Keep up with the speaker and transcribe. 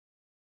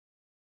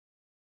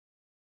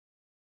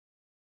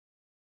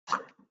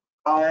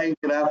Hi,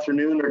 good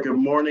afternoon or good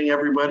morning,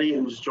 everybody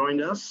who's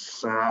joined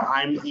us.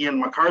 I'm Ian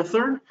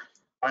MacArthur.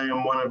 I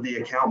am one of the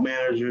account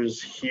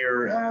managers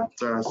here at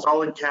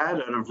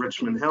SolidCAD out of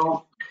Richmond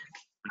Hill.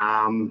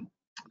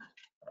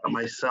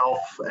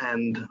 Myself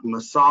and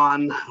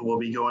Masan will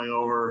be going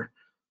over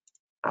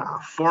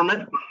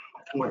FormIT,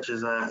 which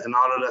is an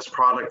Autodesk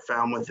product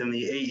found within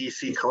the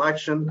AEC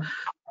Collection.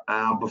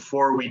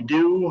 Before we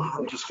do,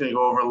 I'm just going to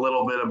go over a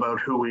little bit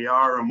about who we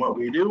are and what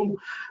we do.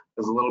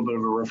 As a little bit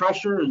of a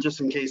refresher,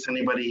 just in case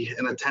anybody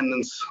in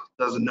attendance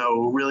doesn't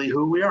know really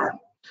who we are.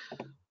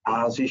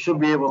 So you should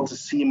be able to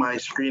see my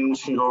screen. I'm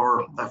just going to go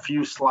over a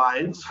few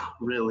slides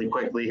really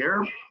quickly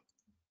here.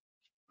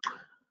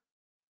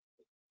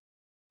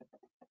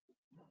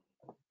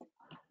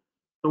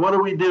 So what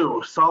do we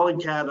do?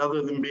 SolidCAD,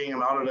 other than being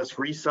an Autodesk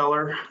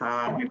reseller,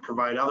 we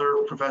provide other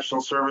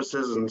professional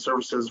services and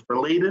services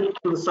related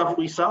to the stuff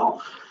we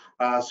sell.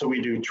 So we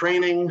do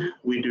training,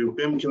 we do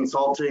BIM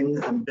consulting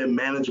and BIM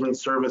management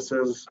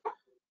services,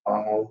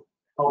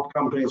 help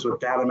companies with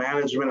data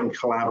management and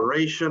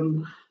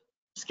collaboration,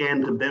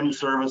 scan to BIM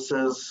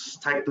services,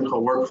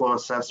 technical workflow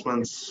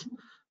assessments,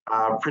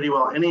 pretty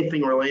well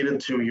anything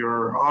related to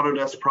your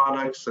Autodesk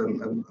products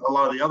and a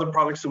lot of the other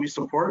products that we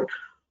support,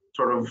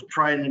 sort of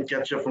try and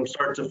get you from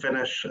start to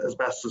finish as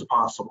best as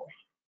possible.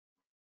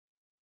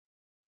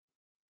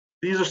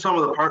 These are some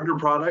of the partner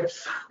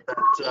products that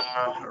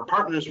are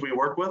partners we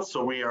work with.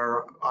 So we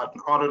are an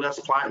Autodesk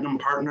Platinum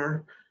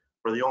partner.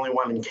 We're the only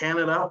one in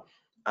Canada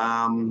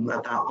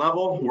at that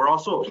level. We're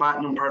also a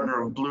Platinum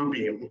partner of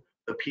Bluebeam,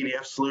 the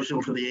PDF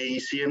solution for the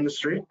AEC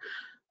industry.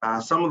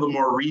 Some of the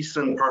more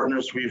recent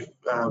partners we've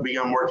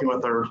begun working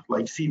with are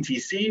like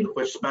CTC,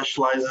 which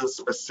specializes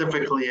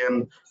specifically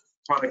in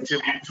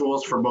productivity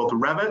tools for both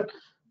Revit,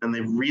 and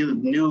they've really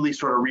newly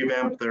sort of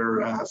revamped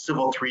their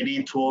Civil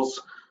 3D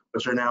tools,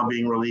 which are now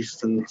being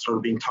released and sort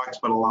of being talked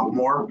about a lot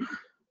more.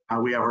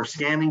 We have our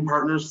scanning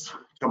partners,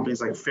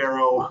 companies like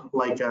Faro,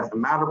 Leica,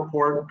 and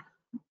Matterport,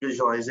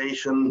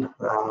 visualization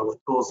with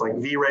tools like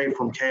V-Ray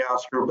from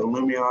Chaos Group and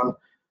Lumion.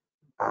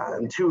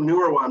 And two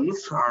newer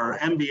ones are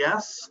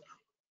MBS,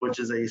 which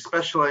is a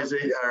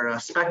specialization or a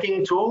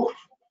speccing tool.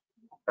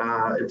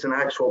 It's an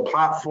actual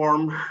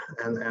platform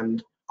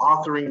and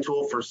authoring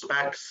tool for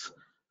specs,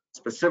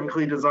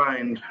 specifically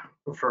designed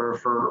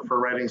for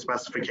writing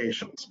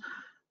specifications.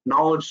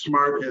 Knowledge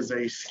Smart is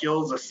a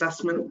skills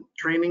assessment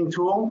training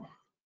tool.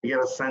 You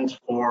get a sense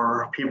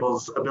for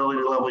people's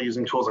ability level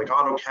using tools like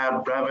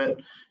AutoCAD,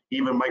 Revit,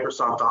 even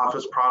Microsoft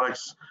Office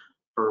products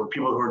for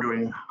people who are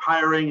doing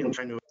hiring and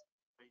trying to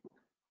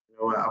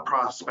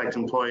prospect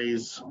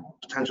employees'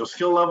 potential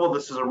skill level.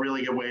 This is a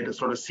really good way to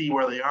sort of see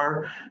where they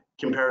are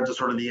compared to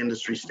sort of the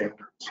industry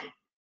standards.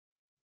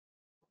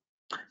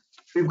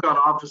 We've got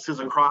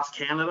offices across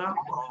Canada,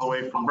 all the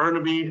way from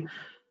Burnaby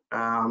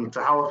to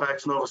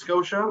Halifax, Nova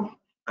Scotia,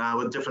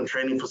 with different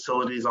training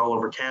facilities all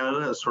over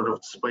Canada, as sort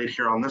of displayed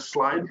here on this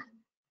slide.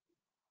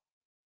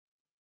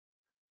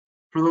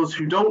 For those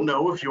who don't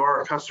know, if you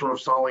are a customer of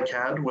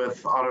SolidCAD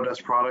with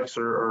Autodesk products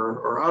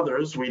or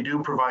others, we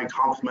do provide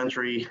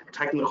complimentary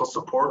technical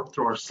support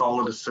through our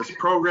Solid Assist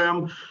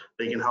program.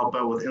 They can help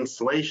out with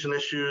installation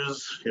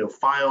issues,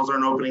 files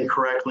aren't opening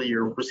correctly,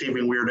 you're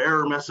receiving weird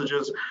error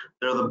messages.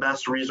 They're the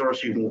best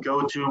resource you can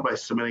go to by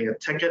submitting a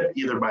ticket,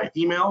 either by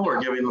email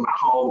or giving them a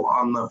call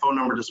on the phone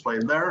number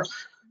displayed there.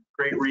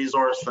 Great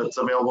resource that's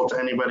available to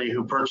anybody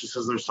who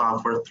purchases their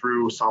software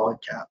through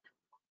SolidCAD.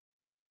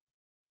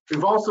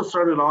 We've also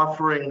started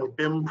offering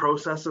BIM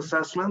process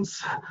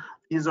assessments.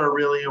 These are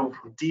really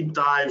deep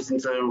dives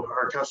into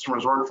our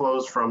customers'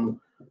 workflows,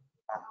 from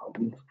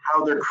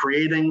how they're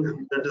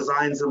creating their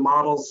designs and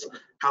models,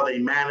 how they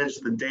manage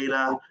the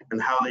data,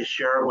 and how they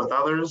share it with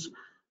others.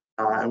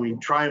 And we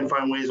try and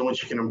find ways in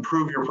which you can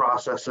improve your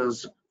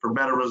processes for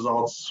better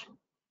results,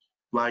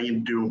 allow you to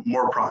do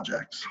more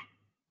projects.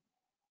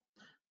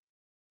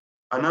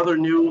 Another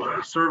new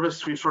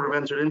service we've sort of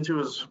entered into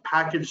is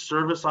packaged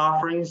service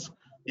offerings.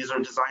 These are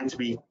designed to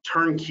be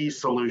turnkey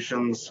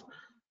solutions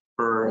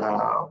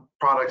for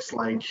products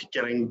like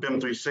getting BIM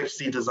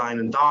 360 design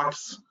and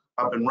docs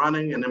up and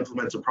running and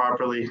implemented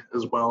properly,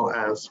 as well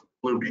as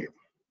Bluebeam.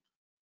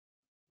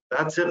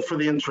 That's it for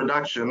the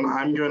introduction.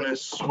 I'm going to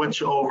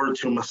switch over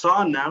to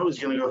Masan now, who's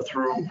going to go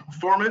through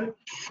FormIT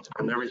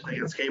and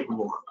everything it's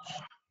capable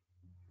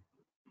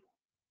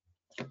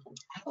of.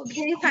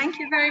 Okay, thank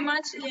you very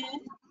much,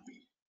 Ian.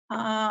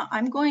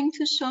 I'm going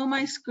to show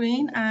my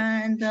screen,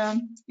 and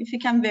if you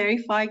can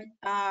verify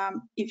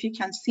if you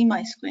can see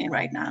my screen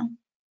right now.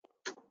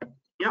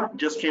 Yep,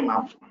 just came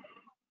up.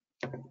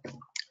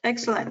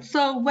 Excellent.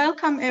 So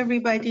welcome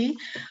everybody.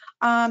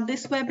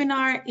 This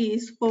webinar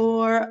is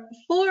for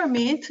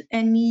FormIT,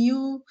 a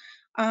new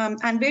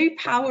and very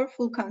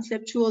powerful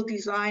conceptual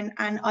design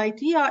and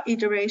idea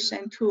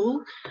iteration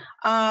tool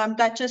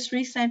that just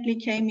recently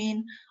came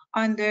in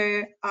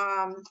under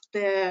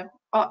the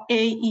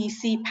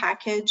AEC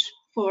package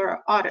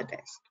for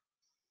Autodesk.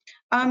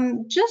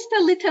 Just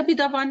a little bit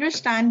of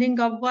understanding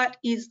of what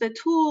is the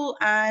tool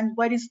and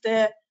what is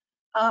the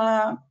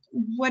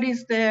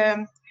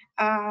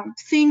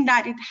thing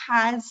that it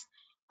has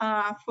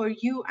for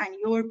you and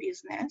your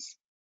business.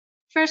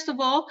 First of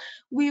all,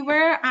 we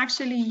were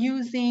actually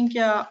using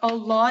a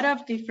lot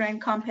of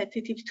different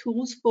competitive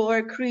tools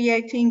for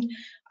creating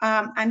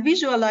and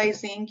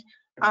visualizing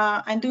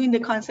and doing the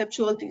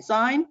conceptual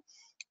design.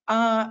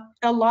 A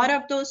lot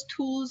of those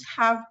tools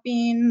have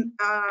been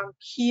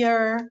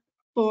here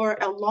for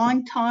a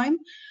long time,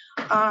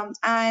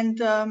 and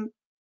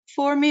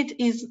FormIT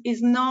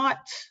is not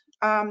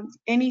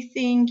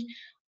anything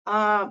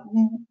that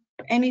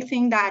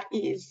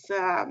is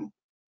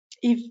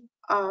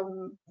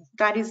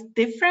that is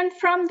different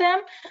from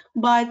them,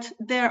 but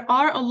there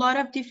are a lot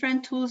of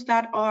different tools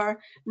that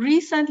are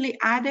recently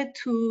added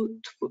to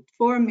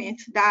FormIT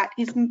that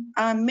is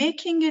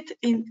making it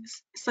in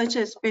such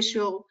a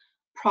special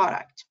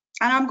product.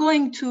 And I'm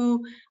going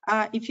to,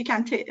 if you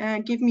can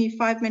give me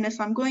 5 minutes,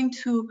 I'm going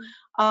to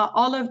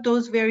all of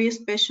those very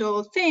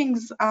special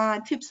things,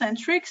 tips and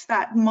tricks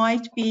that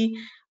might be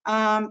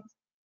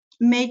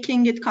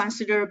making it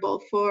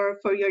considerable for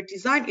your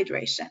design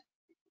iteration.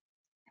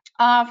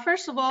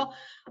 First of all,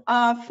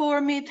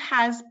 FormIT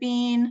has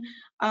been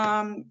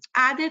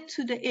added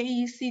to the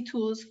AEC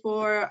tools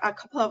for a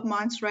couple of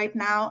months right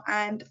now,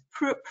 and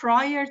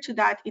prior to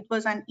that, it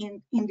was an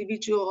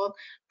individual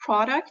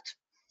product.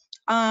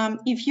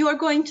 If you are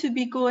going to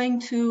be going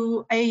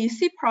to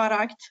AEC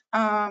product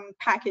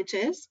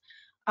packages,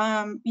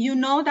 you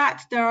know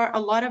that there are a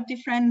lot of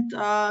different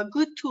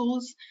good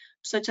tools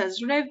such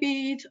as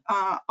Revit,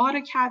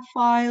 AutoCAD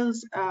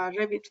files,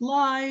 Revit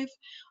Live,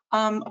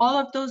 all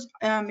of those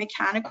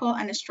mechanical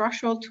and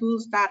structural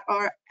tools that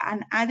are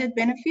an added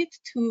benefit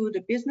to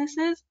the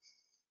businesses.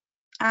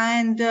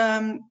 And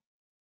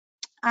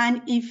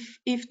if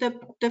the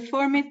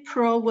FormIT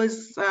Pro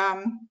was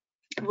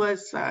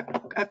a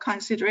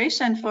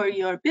consideration for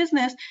your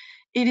business,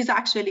 it is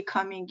actually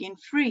coming in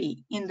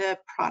free in the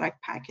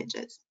product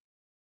packages.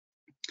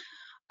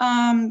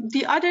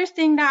 The other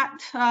thing that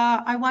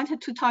I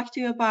wanted to talk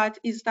to you about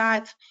is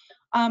that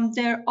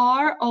there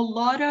are a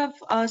lot of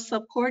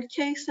support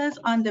cases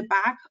on the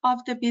back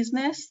of the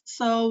business.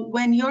 So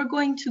when you're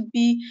going to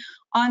be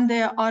on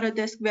the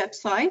Autodesk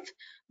website,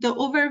 the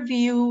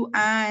overview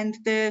and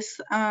the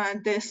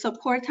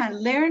support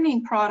and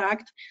learning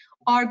product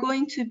are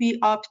going to be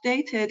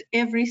updated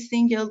every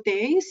single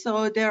day.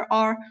 So there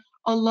are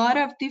a lot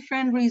of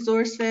different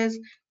resources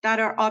that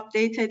are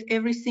updated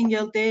every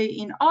single day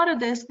in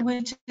Autodesk,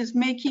 which is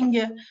making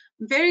a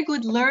very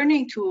good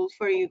learning tool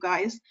for you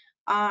guys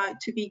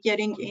to be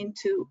getting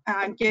into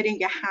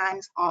getting a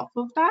hands off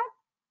of that.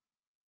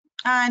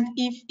 And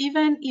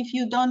even if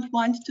you don't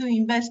want to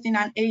invest in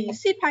an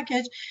AEC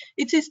package,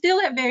 it is still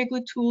a very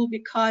good tool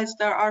because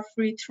there are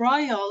free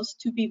trials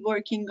to be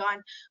working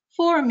on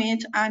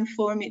FormIT and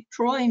FormIT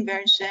Pro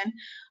inversion.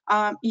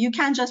 You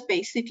can just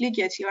basically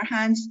get your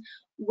hands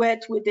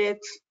wet with it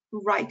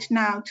right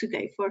now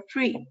today for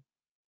free.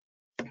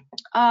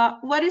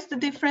 What is the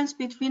difference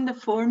between the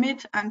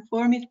FormIT and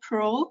FormIT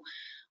Pro?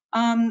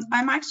 I'm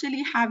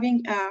actually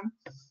having a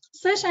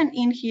session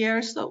in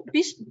here. So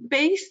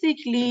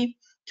basically,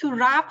 to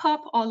wrap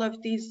up all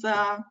of these,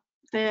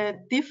 the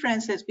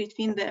differences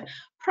between the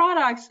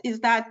products is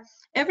that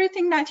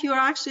everything that you're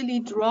actually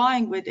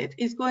drawing with it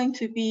is going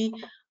to be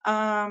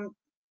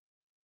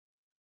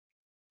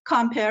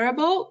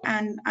comparable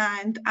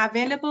and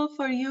available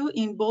for you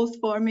in both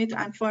FormIT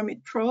and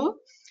FormIT Pro.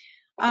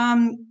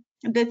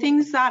 The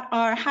things that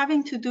are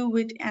having to do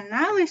with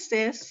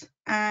analysis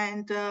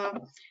and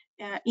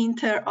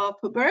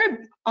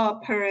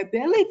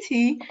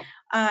interoperability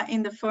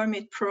in the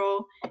FormIT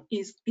Pro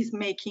is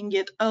making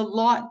it a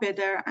lot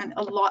better and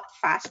a lot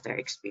faster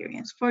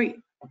experience for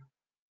you.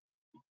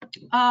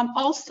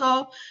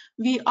 Also,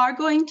 we are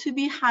going to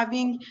be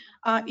having,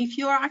 if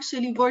you are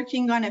actually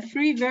working on a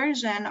free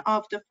version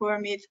of the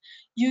FormIT,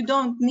 you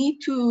don't need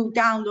to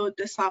download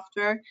the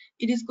software.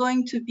 It is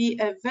going to be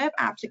a web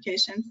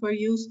application for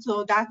you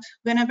so that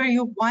whenever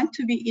you want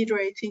to be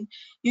iterating,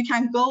 you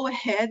can go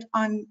ahead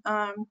on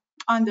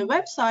the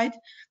website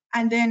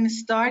and then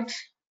start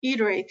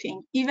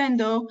iterating, even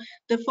though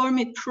the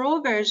FormIT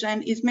Pro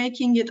version is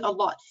making it a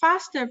lot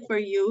faster for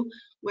you,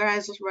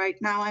 whereas right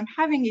now I'm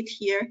having it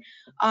here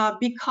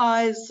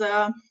because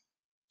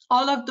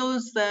all of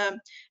those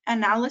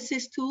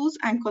analysis tools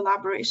and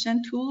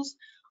collaboration tools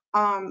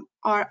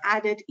are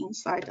added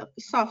inside of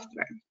the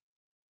software.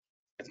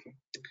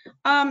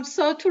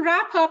 So to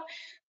wrap up,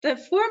 the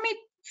FormIT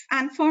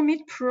and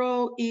FormIT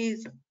Pro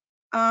is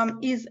a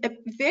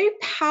very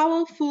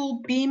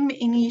powerful BIM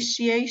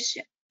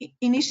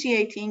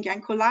initiating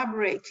and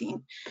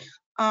collaborating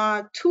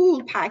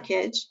tool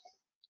package,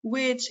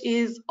 which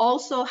is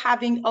also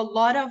having a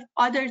lot of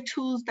other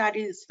tools that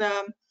is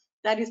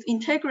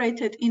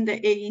integrated in the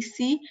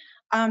AEC,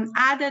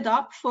 added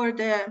up for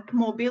the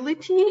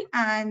mobility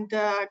and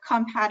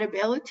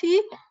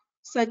compatibility,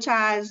 such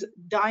as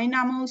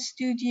Dynamo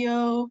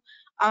Studio,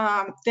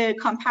 the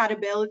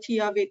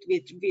compatibility of it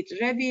with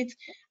Revit,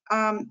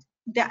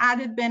 the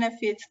added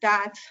benefits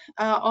that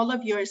all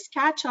of your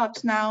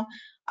SketchUps now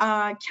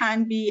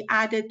can be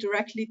added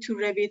directly to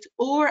Revit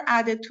or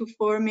added to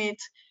FormIT,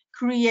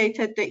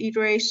 created the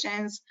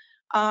iterations,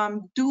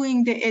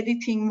 doing the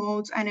editing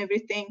modes and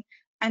everything,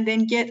 and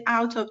then get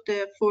out of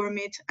the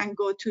FormIT and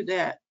go to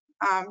the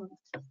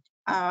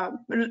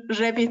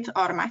Revit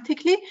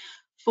automatically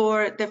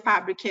for the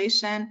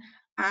fabrication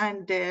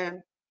and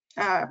the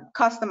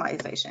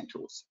customization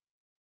tools.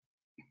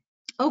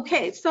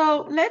 Okay,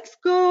 so let's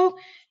go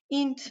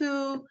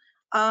into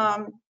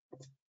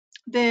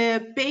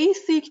the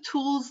basic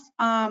tools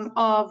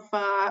of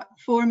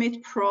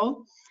FormIT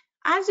Pro.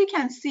 As you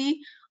can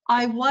see,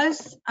 I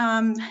was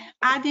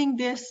adding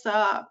this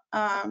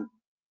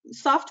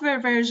software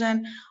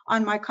version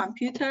on my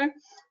computer,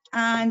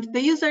 and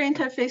the user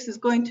interface is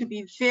going to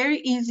be very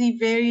easy,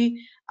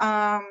 very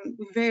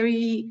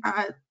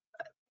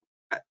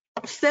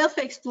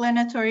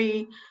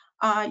self-explanatory.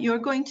 You're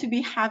going to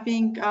be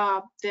having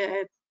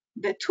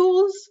the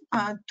tools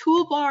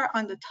toolbar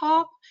on the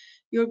top.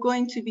 You're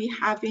going to be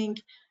having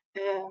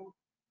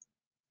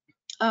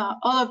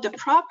all of the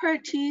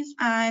properties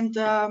and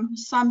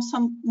some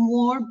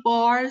more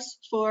bars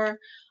for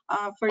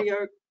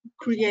your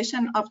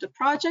creation of the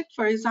project.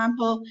 For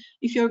example,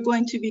 if you're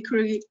going to be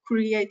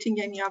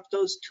creating any of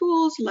those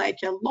tools like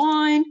a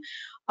line,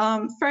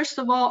 first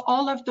of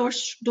all of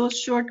those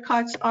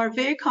shortcuts are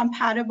very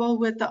compatible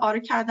with the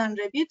AutoCAD and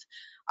Revit.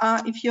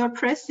 If you're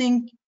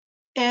pressing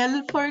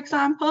L, for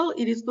example,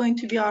 it is going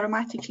to be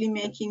automatically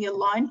making a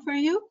line for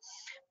you.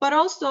 But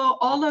also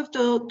all of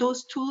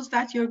those tools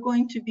that you're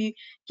going to be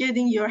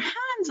getting your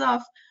hands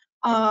of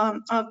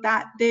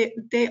that,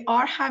 they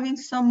are having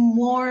some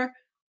more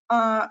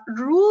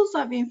rules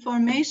of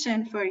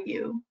information for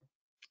you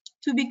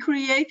to be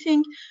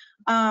creating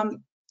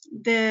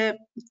the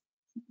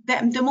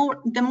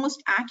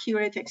most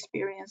accurate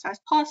experience as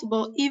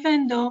possible,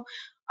 even though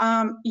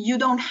you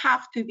don't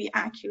have to be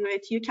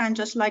accurate. You can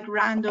just like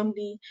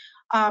randomly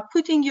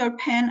putting your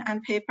pen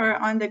and paper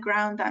on the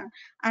ground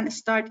and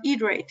start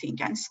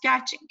iterating and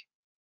sketching.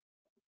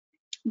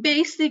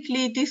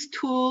 Basically, this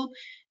tool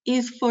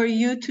is for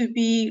you to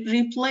be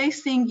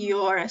replacing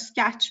your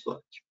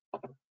sketchbook.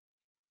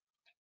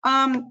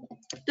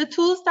 The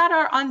tools that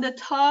are on the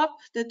top,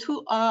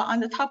 on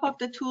the top of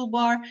the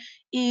toolbar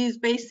is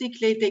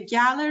basically the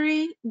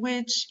gallery,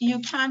 which you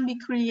can be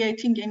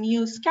creating a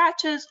new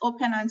sketches,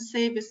 open and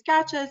save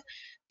sketches.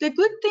 The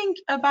good thing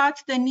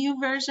about the new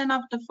version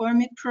of the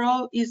FormIT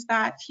Pro is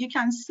that you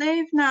can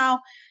save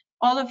now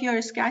all of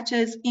your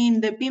sketches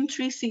in the BIM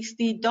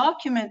 360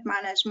 document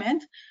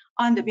management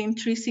on the BIM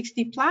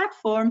 360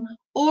 platform,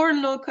 or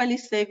locally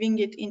saving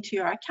it into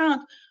your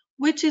account,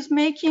 which is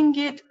making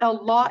it a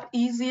lot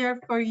easier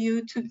for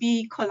you to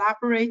be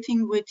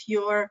collaborating with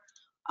your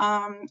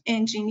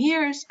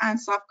engineers and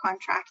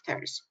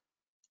subcontractors.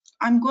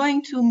 I'm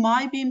going to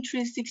my BIM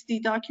 360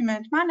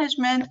 document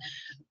management,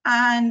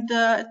 and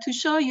to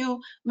show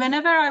you,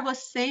 whenever I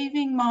was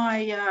saving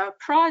my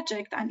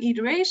project and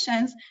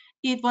iterations,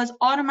 it was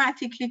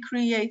automatically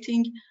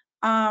creating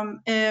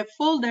a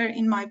folder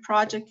in my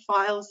project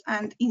files,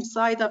 and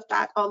inside of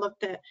that, all of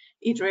the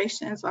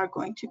iterations are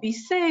going to be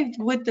saved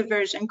with the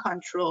version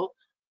control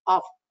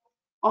of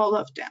all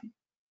of them.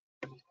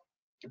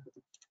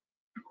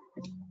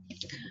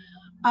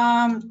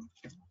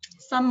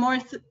 Some more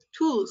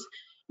tools.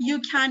 You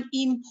can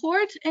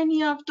import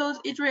any of those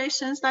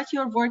iterations that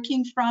you're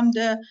working from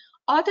the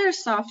other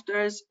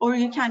softwares, or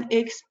you can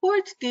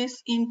export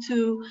this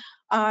into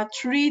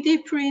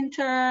 3D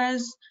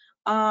printers,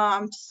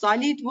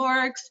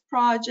 SolidWorks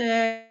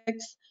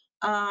projects,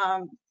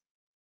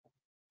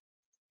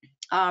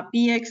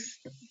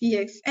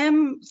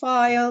 BXM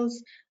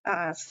files,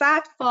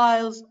 SAT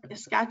files,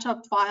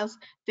 SketchUp files.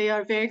 They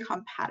are very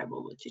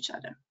compatible with each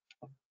other.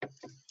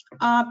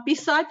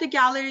 Beside the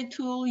gallery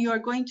tool, you're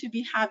going to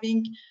be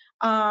having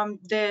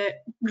the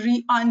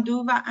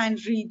undo and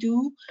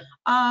redo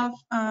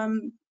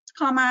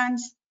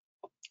commands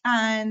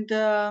and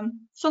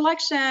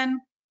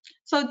selection.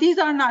 So these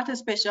are not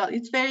special.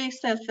 It's very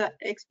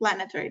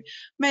self-explanatory.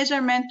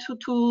 Measurement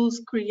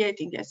tools,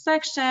 creating a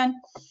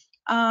section.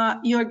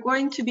 You're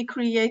going to be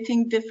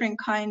creating different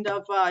kind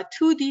of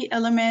 2D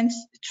elements,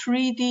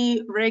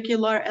 3D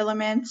regular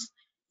elements.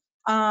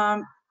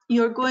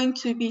 You're going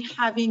to be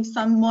having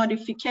some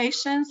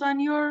modifications on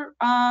your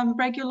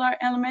regular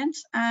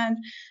elements, and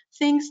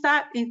things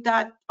that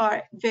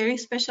are very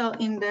special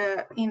in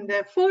the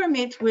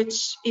FormIT,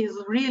 which is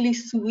really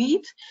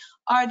sweet,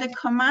 are the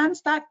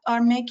commands that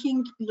are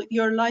making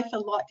your life a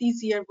lot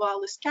easier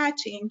while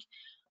sketching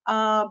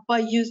by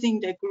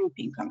using the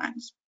grouping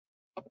commands.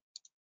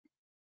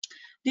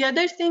 The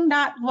other thing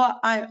that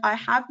I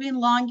have been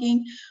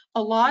longing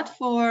a lot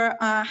for,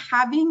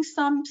 having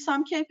some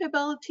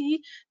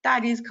capability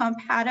that is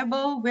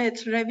compatible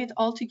with Revit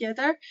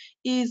altogether,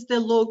 is the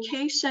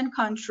location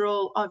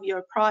control of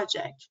your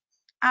project.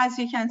 As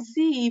you can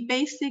see,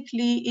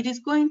 basically it is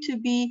going to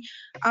be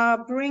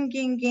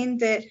bringing in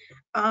the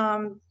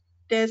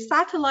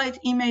satellite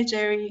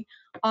imagery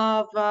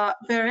of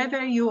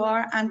wherever you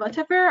are, and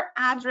whatever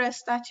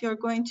address that you're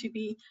going to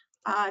be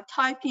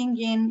typing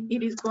in,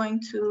 it is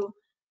going to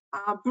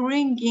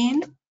bring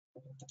in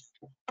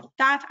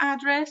that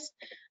address,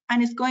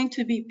 and it's going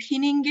to be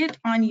pinning it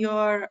on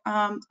your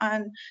on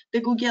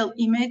the Google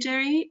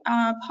imagery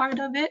part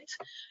of it.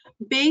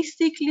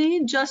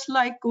 Basically, just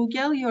like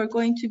Google, you're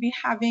going to be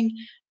having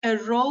a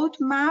road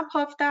map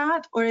of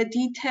that, or a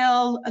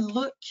detailed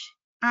look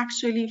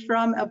actually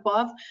from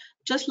above,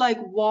 just like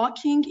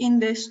walking in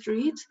the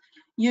street.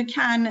 You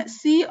can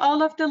see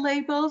all of the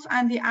labels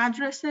and the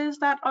addresses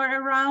that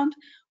are around,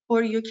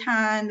 or you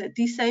can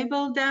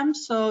disable them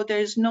so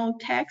there's no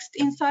text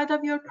inside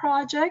of your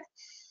project.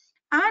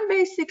 And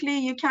basically,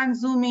 you can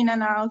zoom in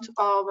and out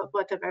of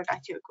whatever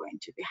that you're going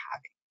to be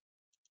having.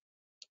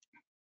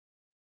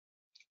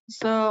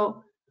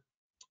 So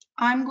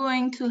I'm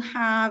going to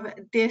have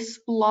this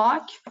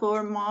block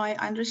for my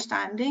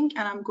understanding,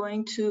 and I'm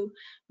going to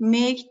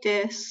make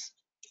this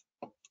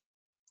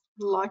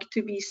block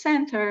to be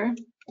center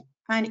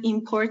and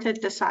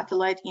imported the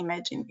satellite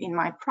image in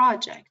my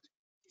project.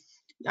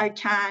 I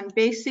can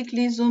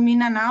basically zoom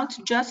in and out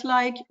just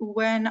like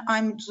when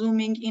I'm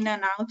zooming in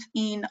and out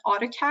in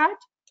AutoCAD.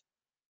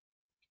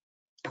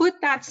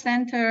 Put that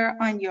center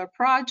on your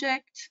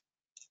project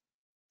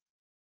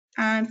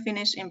and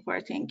finish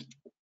importing.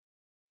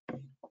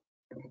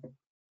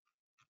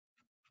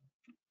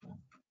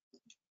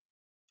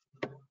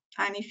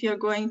 And if you're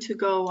going to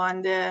go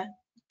on the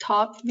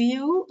top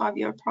view of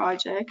your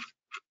project,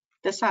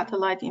 the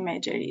satellite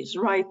imagery is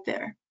right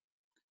there.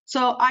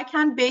 So I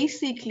can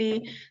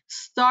basically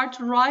start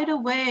right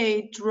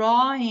away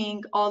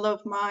drawing all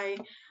of my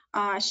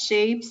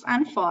shapes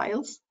and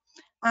files.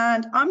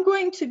 And I'm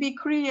going to be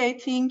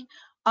creating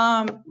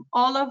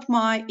all of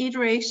my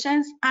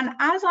iterations. And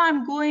as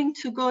I'm going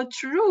to go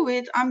through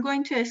it, I'm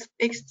going to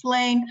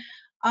explain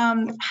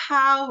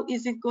how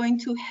is it going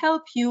to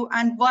help you,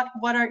 and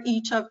what are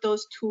each of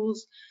those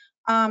tools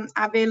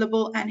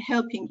available and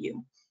helping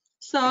you.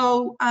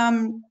 So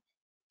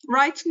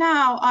right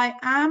now I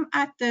am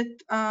at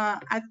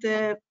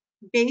the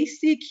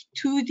basic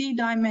 2D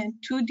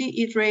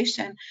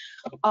iteration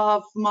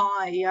of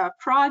my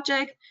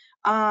project.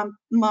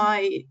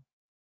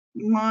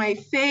 My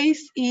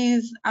face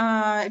is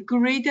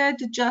gridded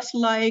just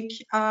like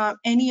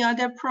any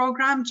other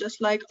program, just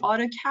like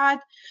AutoCAD.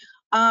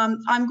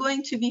 I'm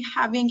going to be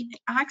having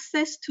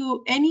access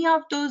to any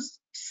of those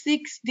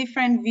 6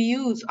 different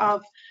views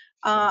of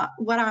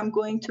what I'm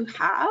going to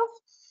have.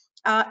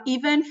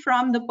 Even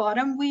from the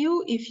bottom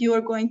view, if you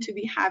are going to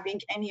be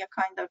having any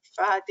kind of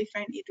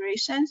different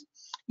iterations,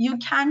 you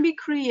can be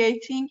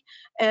creating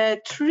a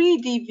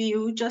 3D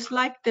view, just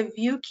like the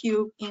view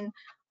cube in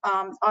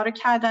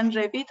AutoCAD and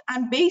Revit.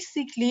 And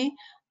basically,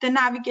 the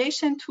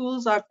navigation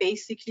tools are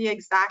basically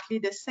exactly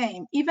the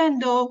same, even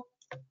though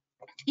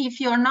if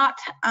you're not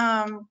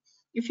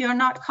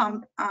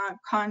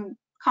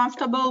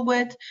comfortable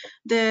with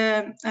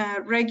the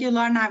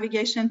regular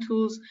navigation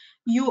tools,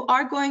 you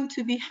are going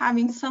to be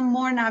having some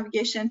more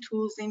navigation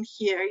tools in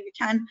here. You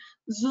can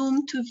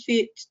zoom to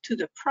fit to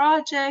the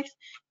project.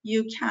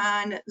 You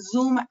can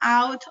zoom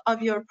out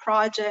of your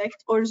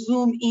project or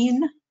zoom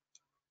in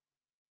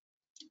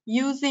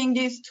using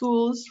these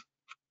tools.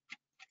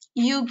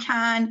 You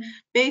can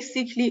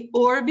basically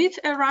orbit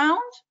around,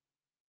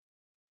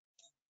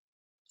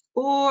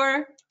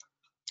 or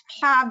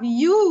have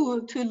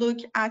you to look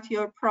at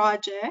your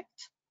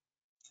project,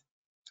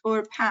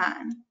 or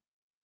pan.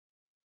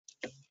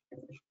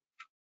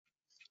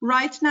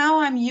 Right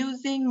now I'm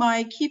using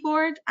my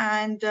keyboard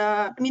and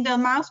middle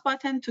mouse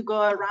button to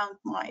go around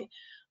my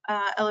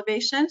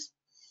elevations.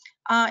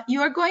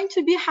 You are going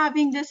to be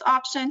having this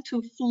option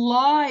to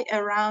fly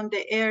around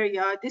the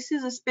area. This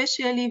is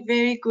especially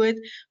very good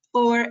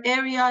for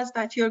areas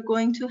that you're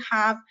going to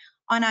have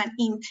on an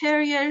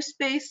interior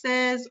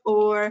spaces,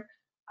 or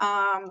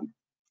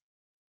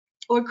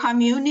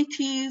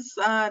communities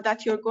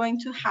that you're going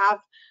to have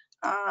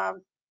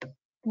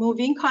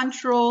moving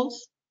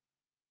controls.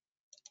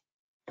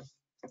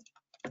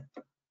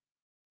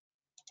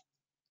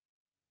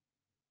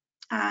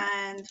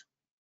 And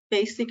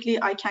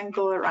basically I can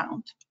go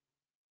around.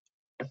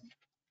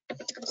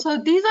 So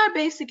these are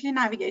basically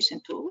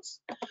navigation tools.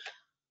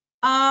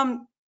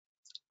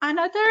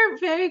 Another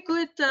very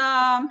good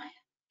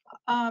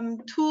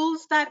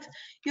tools that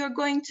you're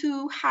going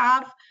to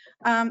have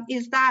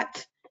is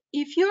that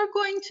if you're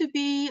going to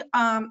be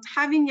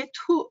having a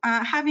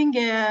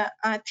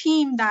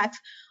team that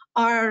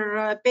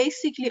are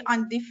basically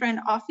on different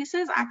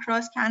offices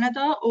across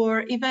Canada,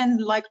 or even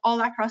like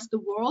all across the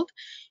world,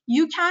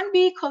 you can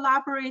be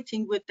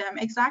collaborating with them,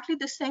 exactly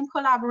the same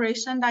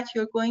collaboration that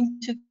you're going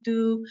to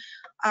do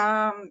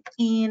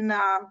in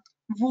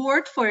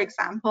Word, for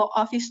example,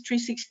 Office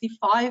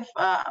 365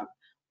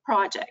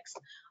 projects.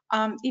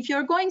 If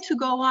you're going to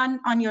go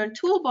on your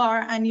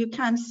toolbar and you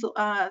can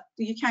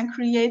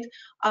create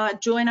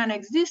join an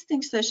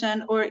existing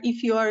session, or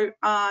if you're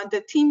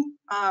the team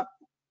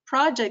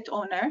project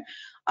owner,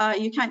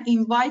 you can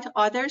invite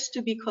others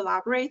to be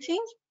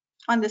collaborating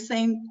on the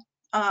same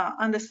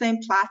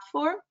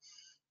platform.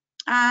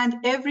 and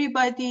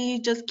everybody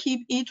just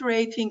keep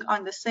iterating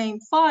on the same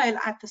file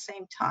at the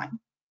same time.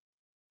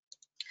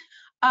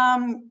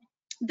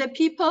 The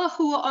people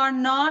who are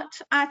not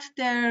at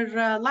their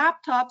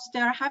laptops,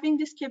 they are having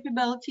this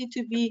capability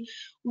to be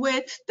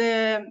with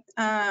their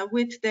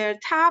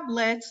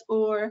tablets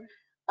or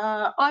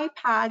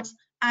iPads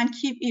and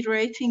keep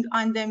iterating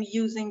on them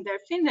using their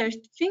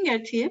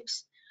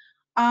fingertips.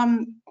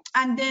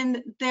 And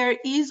then there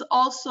is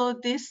also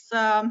this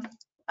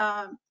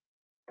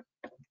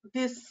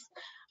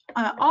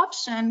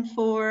option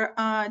for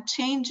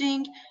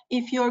changing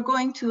if you're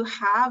going to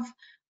have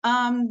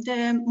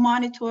the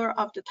monitor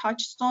of the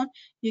touchstone,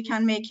 you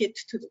can make it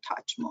to the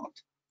touch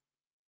mode.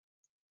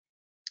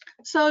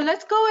 So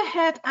let's go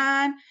ahead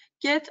and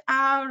get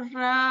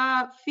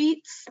our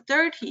feet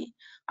dirty.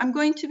 I'm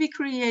going to be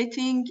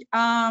creating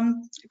a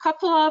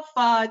couple of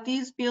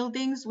these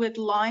buildings with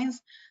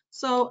lines.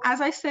 So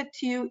as I said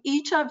to you,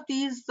 each of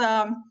these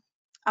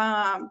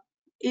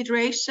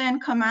iteration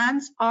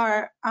commands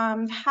are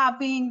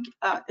having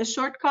a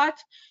shortcut.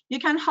 You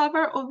can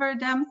hover over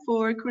them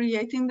for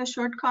creating the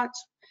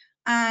shortcuts.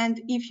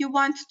 And if you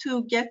want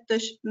to get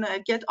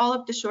all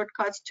of the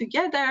shortcuts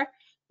together,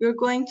 you're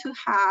going to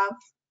have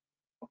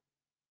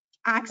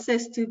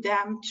access to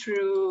them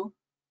through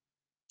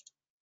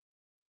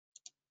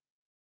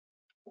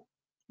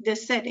the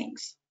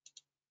settings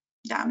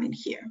down in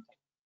here,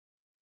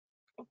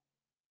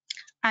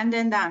 and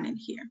then down in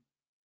here.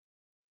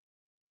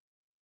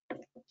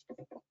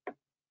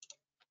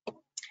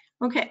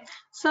 Okay,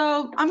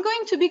 so I'm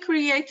going to be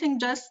creating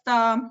just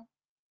a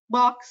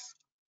box,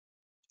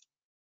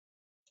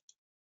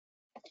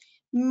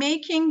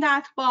 making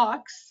that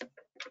box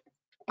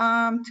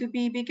to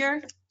be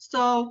bigger.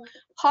 So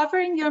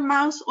hovering your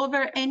mouse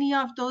over any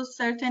of those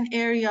certain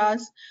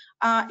areas,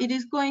 it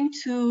is going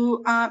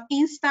to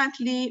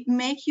instantly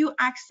make you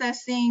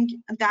accessing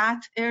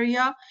that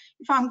area.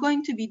 If I'm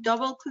going to be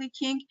double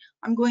clicking,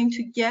 I'm going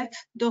to get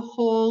the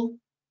whole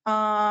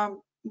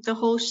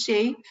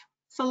shape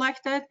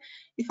selected.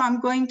 If I'm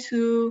going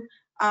to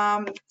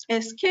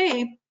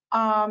escape,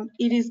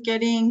 it is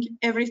getting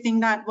everything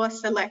that was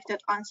selected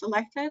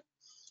unselected.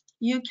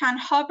 You can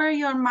hover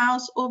your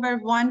mouse over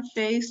one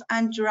face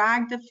and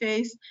drag the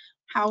face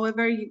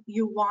however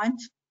you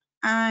want,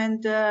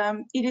 and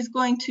it is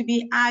going to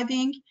be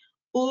adding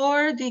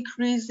or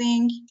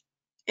decreasing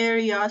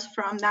areas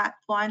from that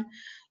one.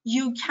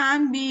 You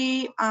can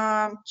be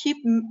keep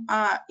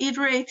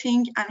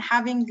iterating and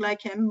having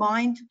like a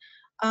mind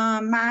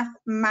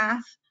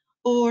math,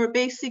 or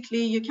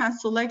basically you can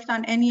select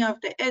on any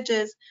of the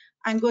edges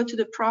and go to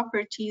the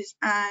properties,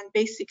 and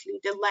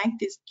basically the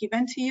length is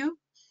given to you.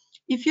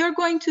 If you're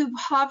going to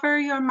hover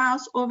your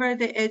mouse over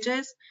the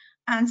edges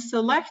and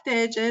select the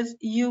edges,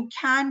 you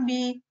can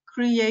be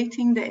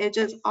creating the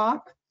edges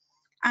up,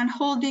 and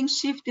holding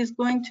shift is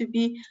going to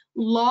be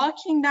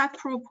locking that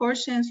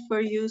proportions for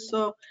you.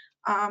 So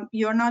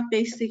you're not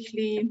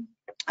basically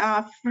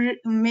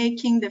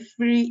making the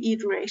free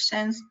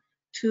iterations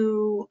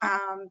to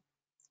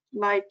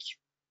like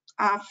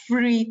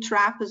free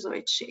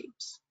trapezoid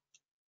shapes.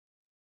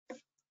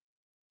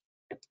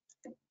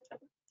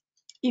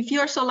 If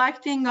you're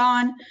selecting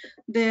on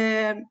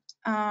the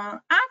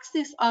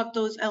axis of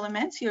those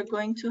elements, you're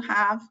going to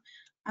have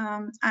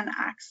an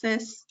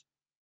axis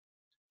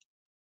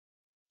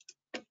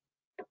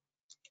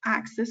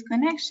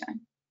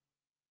connection.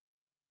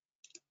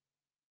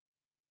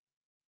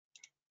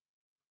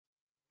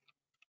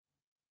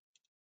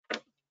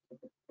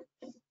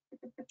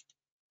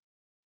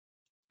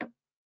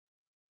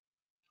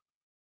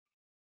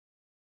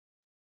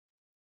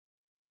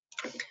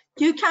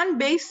 You can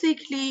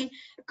basically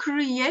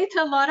create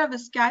a lot of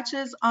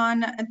sketches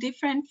on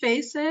different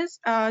faces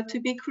to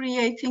be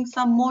creating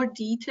some more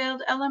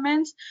detailed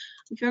elements.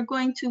 If you're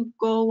going to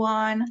go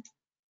on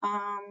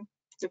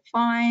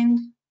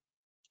define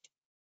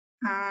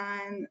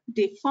and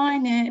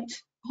define it,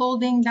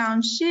 holding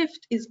down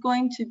shift is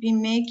going to be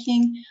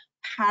making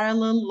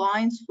parallel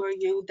lines for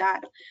you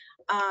that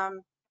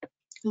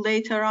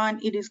later on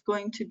it is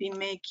going to be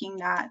making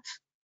that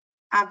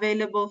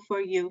available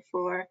for you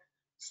for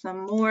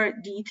some more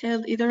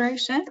detailed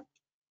iteration.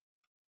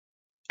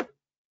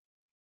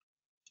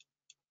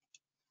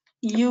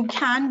 You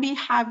can be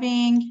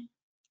having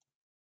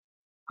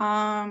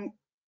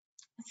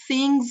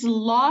things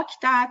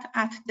locked at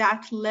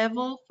that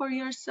level for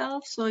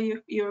yourself. So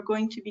you're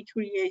going to be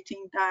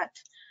creating that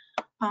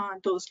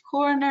those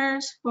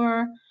corners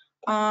for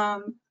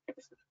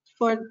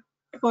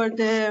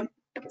the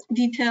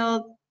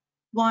detailed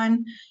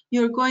one.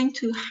 You're going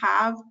to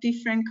have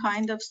different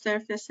kind of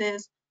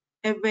surfaces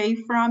away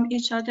from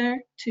each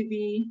other to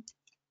be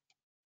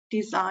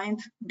designed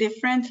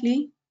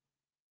differently.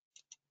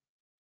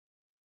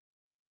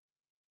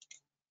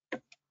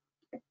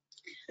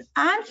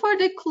 And for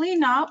the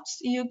cleanups,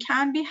 you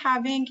can be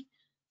having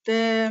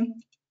the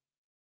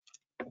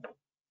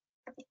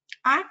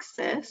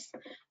access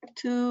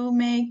to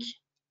make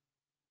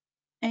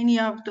any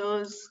of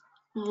those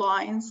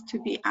lines to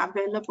be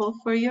available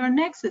for your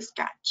next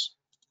sketch.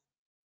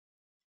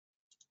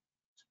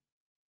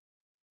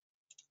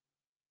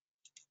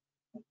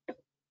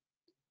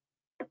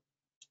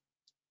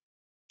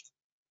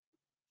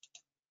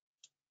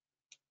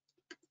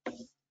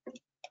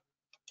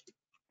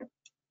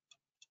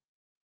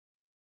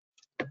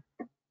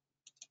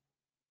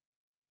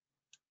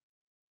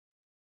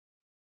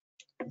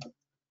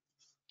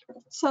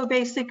 So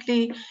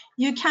basically,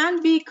 you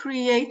can be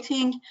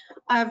creating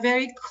a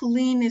very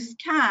clean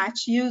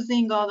sketch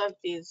using all of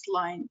these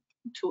line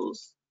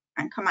tools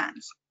and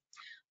commands.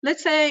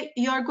 Let's say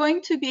you're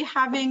going to be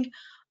having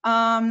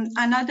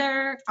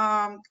another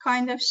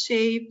kind of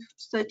shape,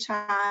 such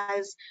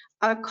as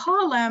a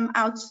column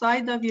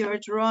outside of your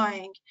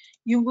drawing.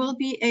 You will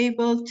be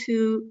able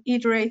to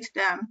iterate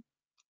them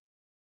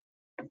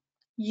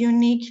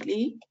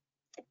uniquely.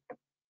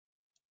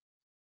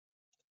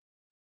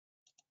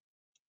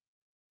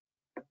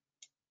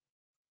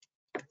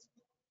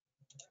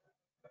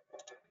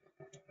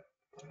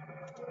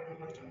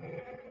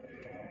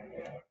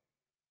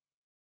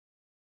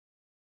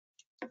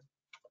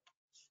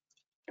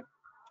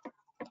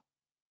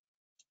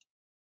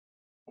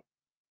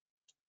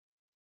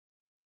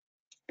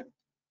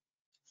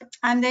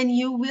 And then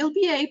you will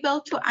be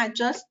able to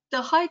adjust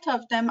the height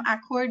of them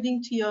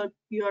according to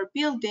your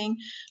building,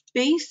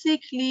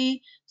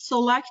 basically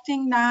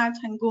selecting that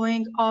and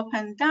going up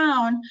and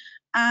down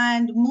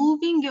and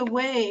moving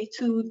away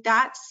to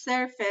that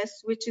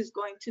surface which is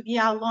going to be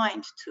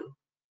aligned to.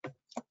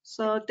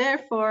 So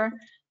therefore,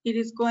 it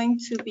is going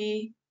to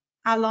be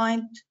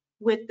aligned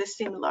with the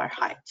similar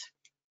height.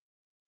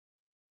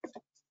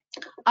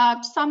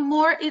 Some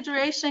more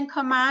iteration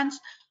commands.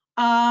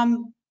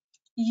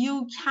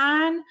 You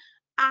can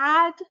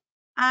add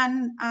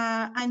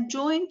and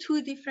join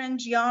two different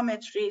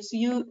geometries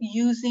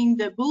using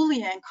the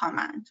Boolean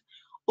command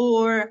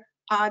or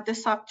the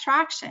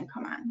subtraction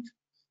command.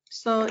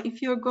 So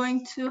if you're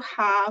going to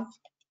have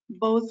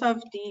both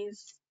of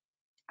these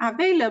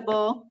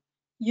available,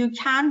 you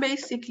can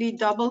basically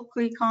double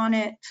click on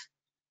it,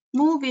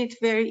 move it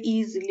very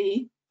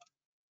easily.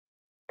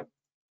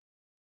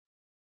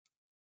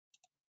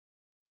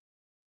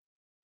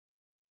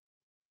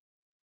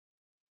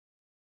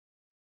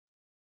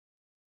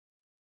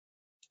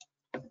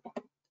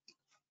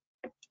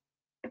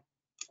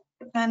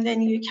 And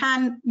then you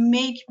can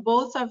make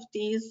both of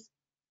these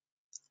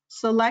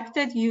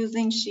selected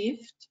using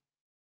Shift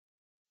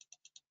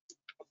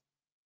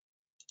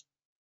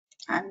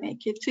and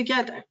make it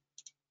together.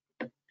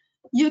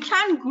 You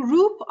can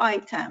group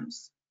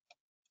items.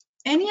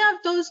 Any of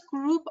those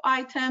group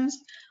items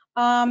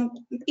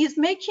is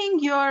making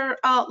your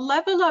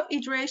level of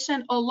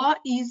iteration a lot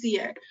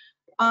easier.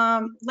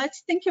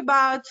 Let's think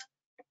about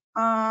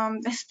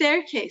a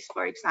staircase,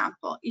 for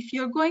example. If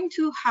you're going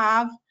to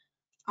have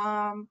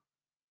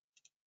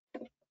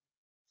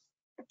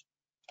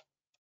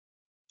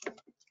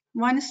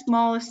one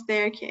small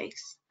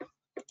staircase,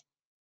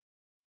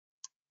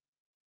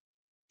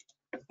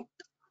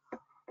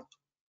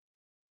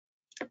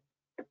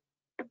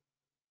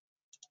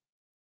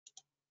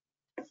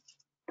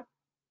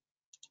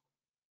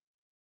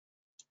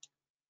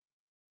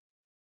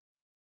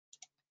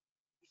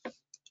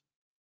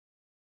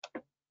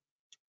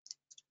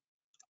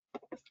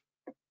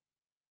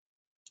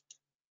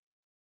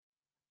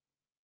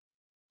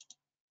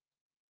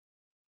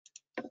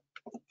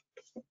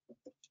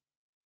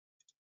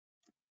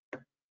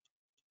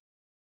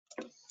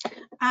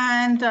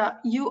 and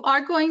you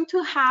are going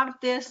to have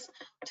this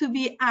to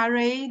be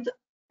arrayed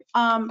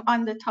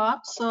on the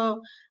top.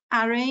 So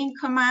arraying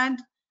command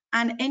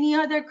and any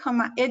other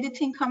command,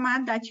 editing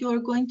command that you are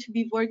going to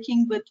be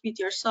working with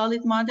your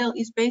solid model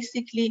is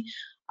basically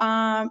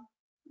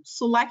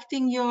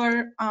selecting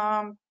your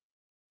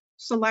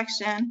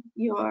selection,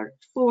 your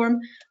form,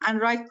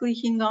 and right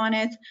clicking on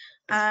it,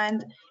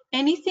 and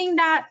anything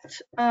that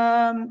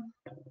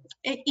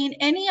in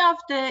any of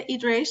the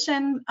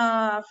iteration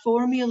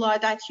formula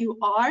that you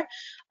are,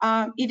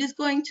 it is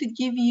going to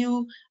give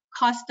you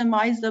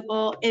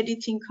customizable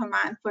editing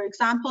command. For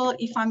example,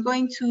 if I'm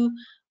going to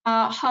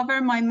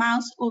hover my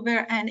mouse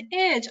over an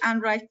edge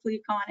and right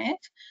click on it,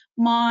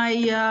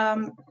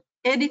 my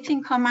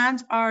editing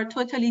commands are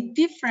totally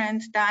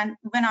different than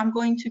when I'm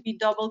going to be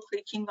double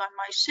clicking on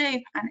my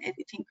shape and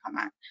editing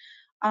command.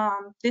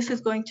 This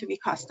is going to be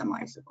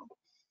customizable.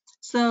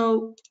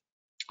 So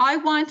I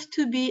want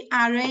to be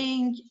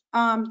arraying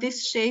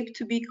this shape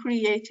to be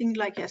creating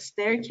like a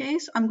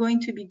staircase. I'm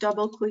going to be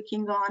double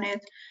clicking on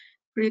it,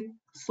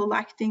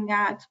 selecting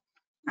that,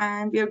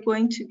 and we are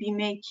going to be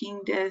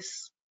making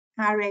this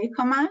array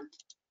command.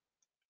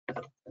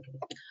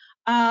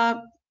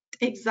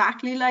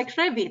 Exactly like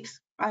Revit,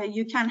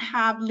 you can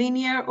have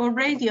linear or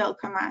radial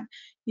command.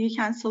 You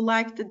can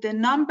select the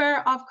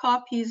number of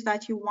copies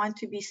that you want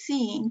to be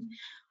seeing.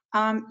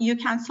 You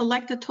can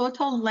select the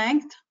total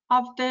length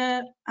of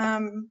the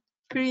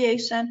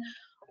creation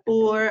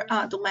or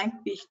the length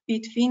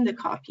between the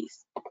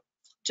copies.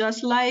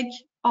 Just like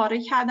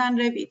AutoCAD and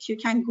Revit, you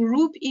can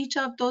group each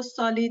of those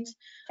solids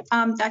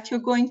that you're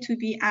going to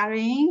be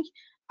arraying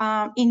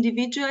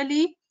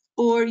individually,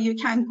 or you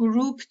can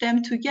group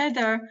them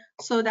together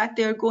so that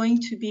they're going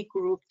to be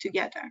grouped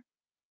together.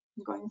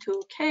 I'm going to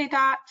OK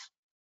that.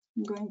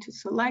 I'm going to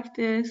select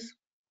this.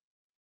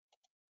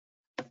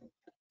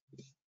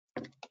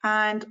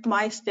 And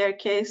my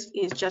staircase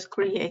is just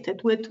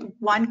created with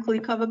one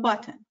click of a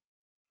button.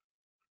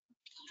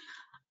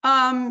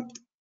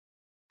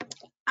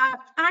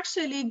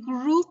 Actually,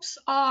 groups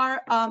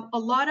are a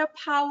lot of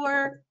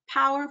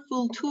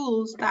powerful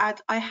tools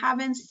that I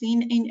haven't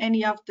seen in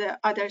any of the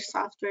other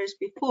softwares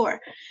before.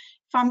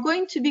 If I'm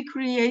going to be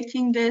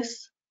creating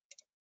this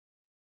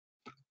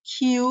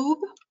cube,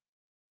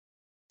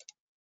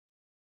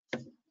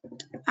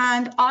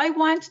 and I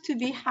want to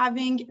be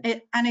having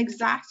an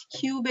exact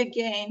cube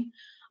again,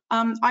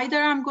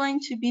 either I'm going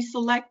to be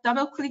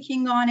double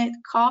clicking on it,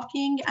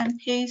 copying and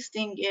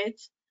pasting it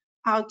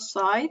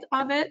outside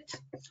of it,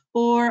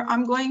 or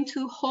I'm going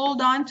to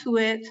hold on to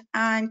it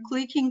and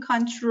clicking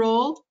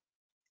Control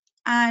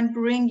and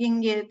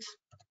bringing it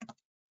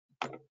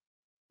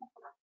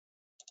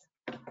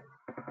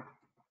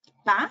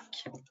back.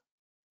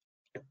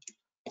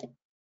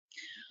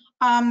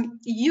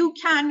 You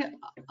can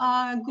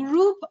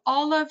group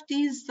all of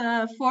these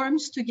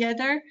forms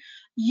together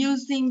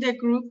using the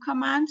group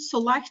command.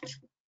 Select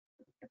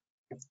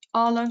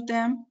all of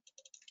them.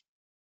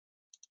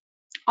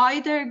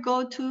 Either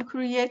go to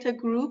create a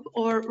group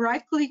or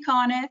right click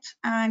on it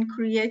and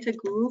create a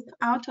group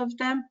out of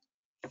them.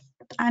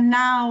 And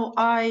now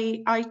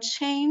I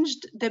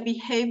changed the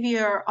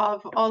behavior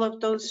of all of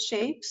those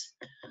shapes.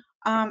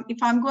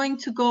 If I'm going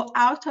to go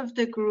out of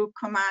the group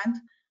command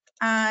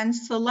and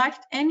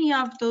select any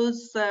of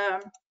those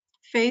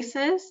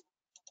faces,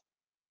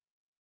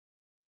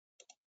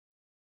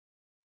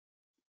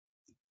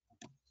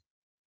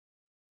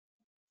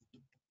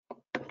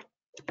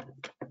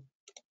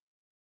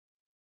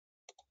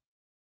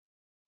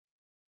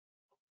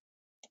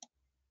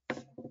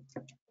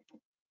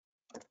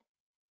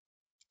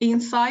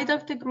 inside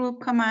of the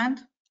group command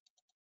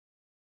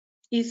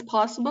is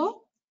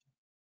possible.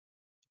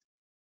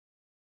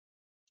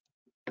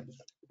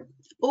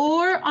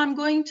 Or I'm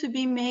going to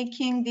be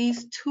making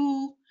these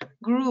two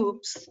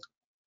groups,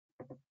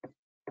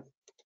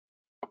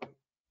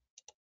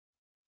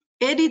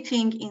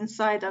 editing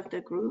inside of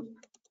the group.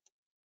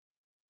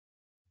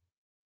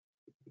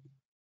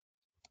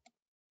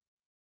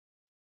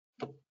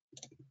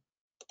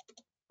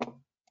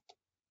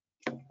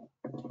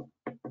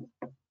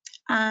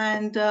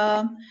 And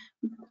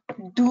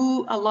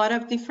do a lot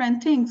of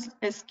different things.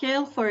 A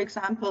scale, for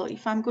example,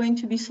 if I'm going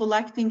to be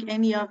selecting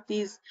any of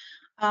these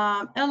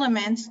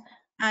elements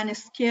and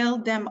scale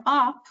them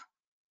up,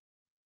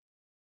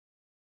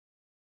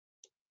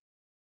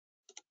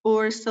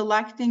 or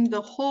selecting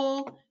the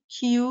whole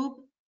cube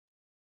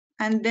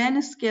and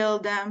then scale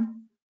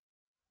them,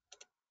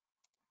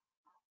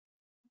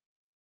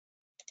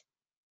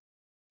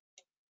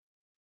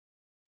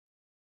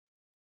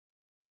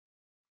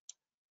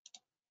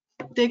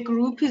 the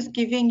group is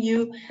giving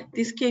you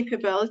this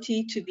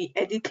capability to be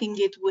editing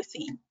it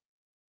within.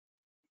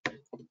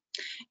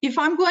 If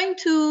I'm going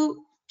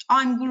to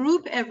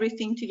ungroup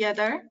everything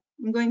together,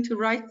 I'm going to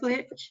right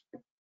click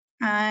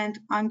and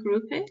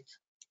ungroup it.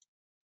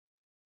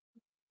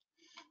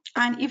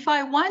 And if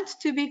I want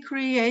to be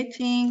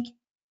creating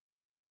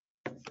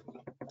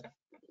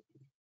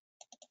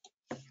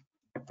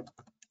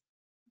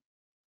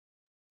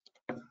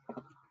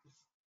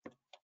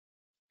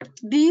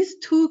these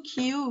two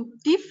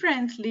cubes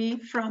differently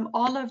from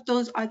all of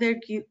those other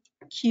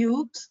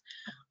cubes,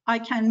 I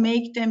can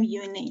make them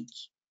unique.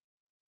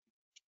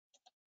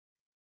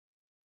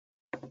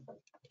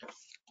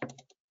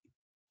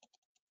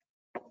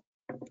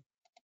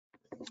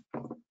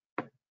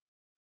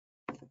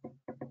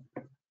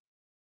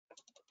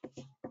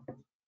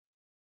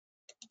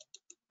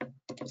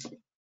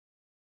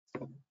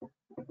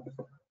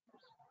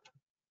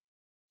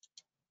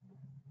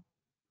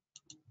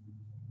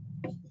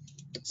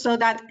 So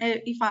that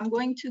if I'm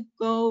going to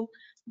go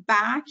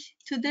back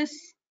to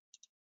this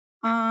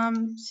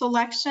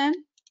selection,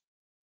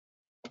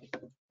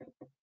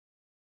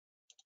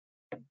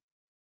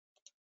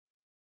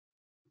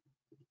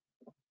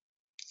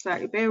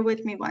 sorry, bear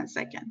with me 1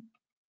 second.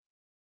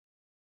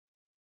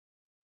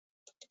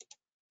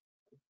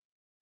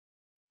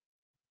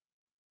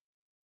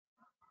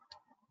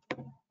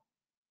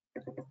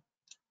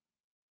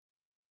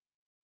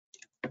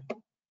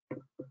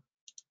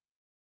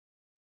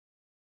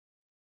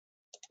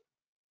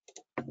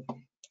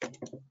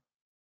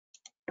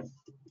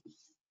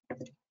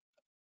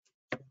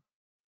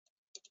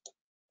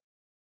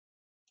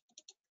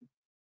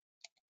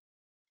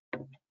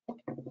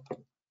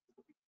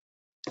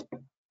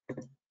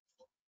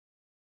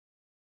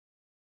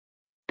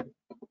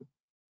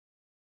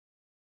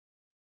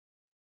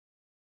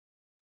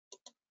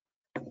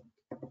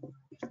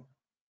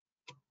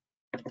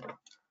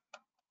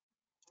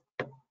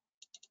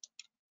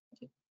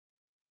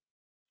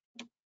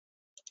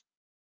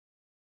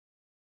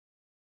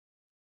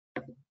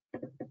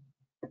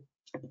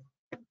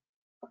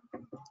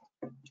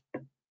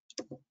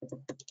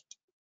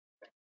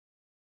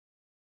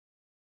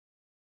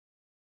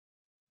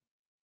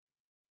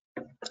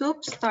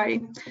 Oops,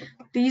 sorry.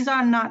 These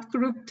are not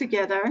grouped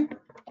together.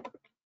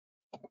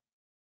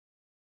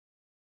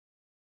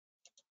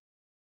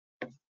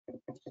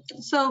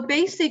 So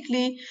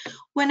basically,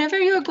 whenever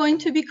you're going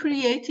to be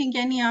creating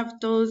any of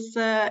those,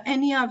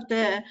 elements,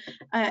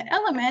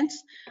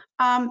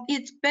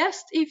 it's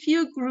best if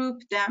you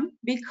group them,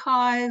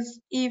 because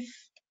if,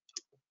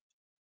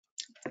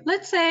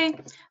 let's say,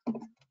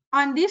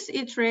 on this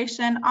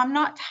iteration, I'm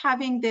not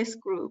having this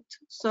grouped.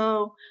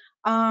 So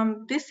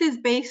this is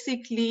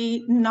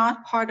basically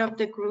not part of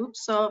the group.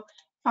 So if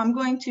I'm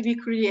going to be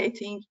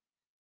creating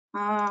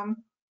a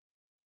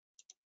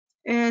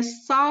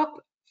sub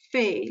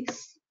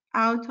face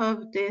out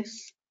of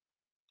this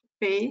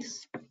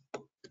face,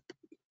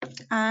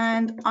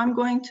 and I'm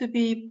going to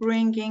be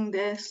bringing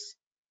this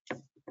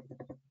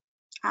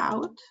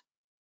out.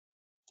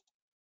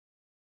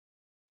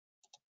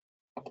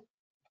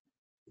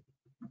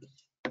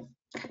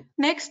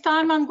 Next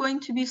time I'm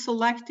going to be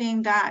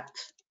selecting that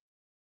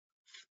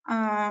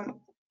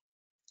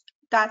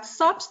that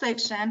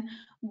subsection,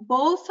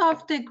 both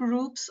of the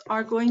groups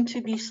are going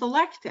to be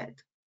selected.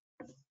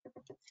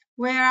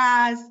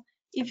 Whereas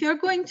if you're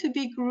going to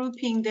be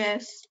grouping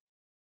this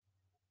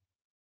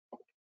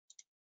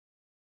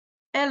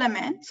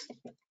element,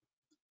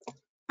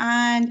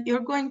 and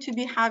you're going to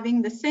be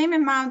having the same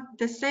amount,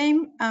 the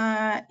same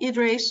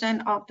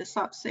iteration of the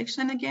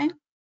subsection again.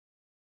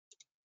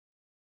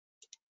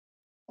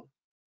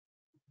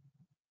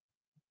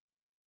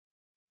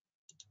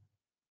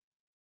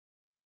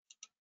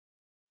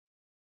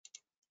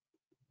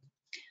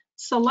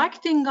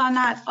 Selecting on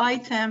that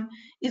item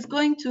is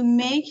going to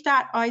make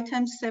that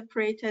item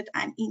separated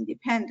and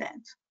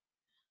independent.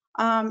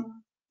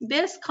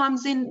 This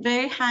comes in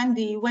very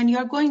handy when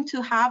you're going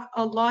to have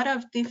a lot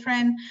of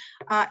different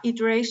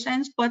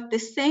iterations, but the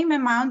same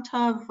amount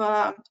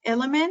of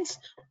elements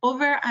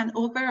over and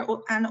over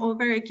and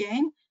over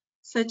again,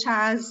 such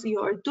as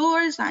your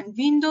doors and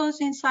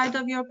windows inside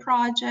of your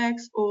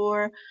projects,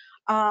 or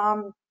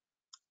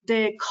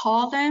the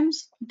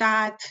columns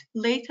that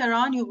later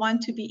on you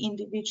want to be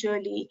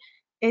individually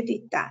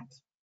edit that.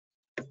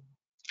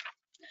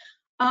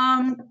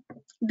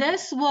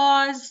 This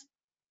was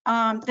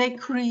the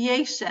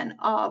creation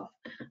of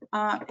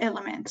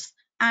elements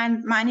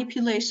and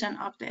manipulation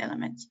of the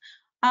elements.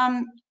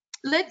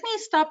 Let me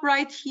stop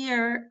right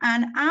here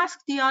and ask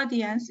the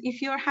audience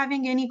if you're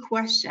having any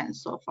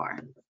questions so far.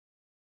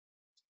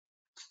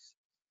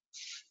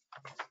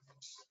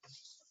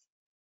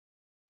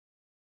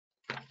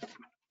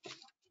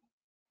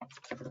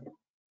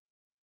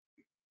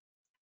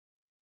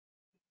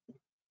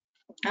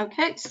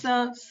 Okay,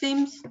 so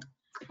seems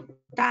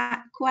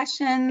that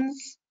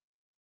questions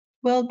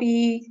will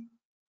be,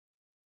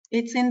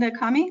 it's in the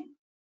coming.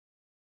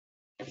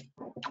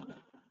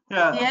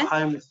 Yeah, Yes?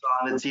 hi, Ms.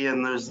 It's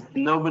Ian.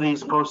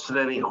 Nobody's posted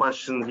any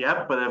questions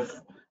yet, but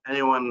if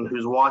anyone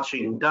who's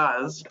watching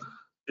does,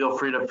 feel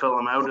free to fill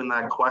them out in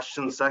that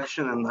question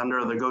section and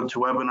under the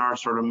GoToWebinar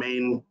sort of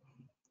main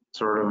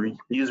sort of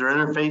user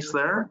interface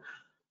there.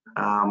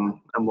 And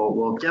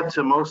we'll get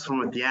to most of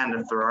them at the end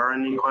if there are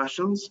any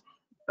questions.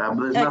 But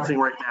there's nothing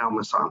right now,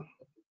 Ms.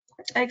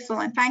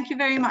 Excellent, thank you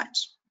very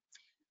much.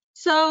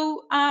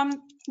 So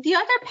the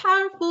other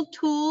powerful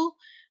tool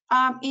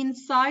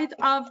inside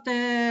of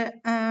the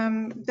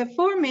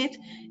FormIT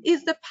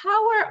is the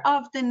power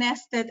of the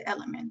nested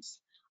elements.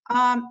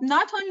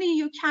 Not only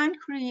you can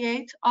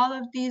create all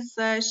of these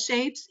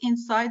shapes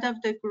inside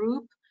of the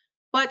group,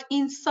 but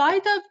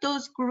inside of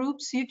those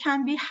groups, you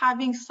can be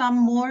having some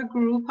more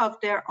group of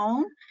their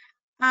own.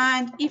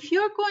 And if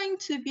you're going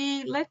to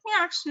be, let me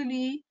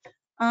actually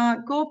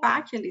go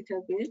back a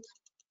little bit.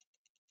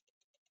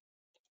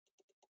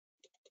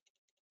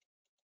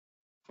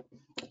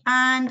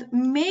 And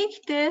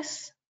make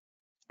this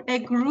a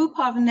group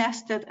of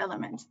nested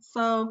elements.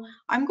 So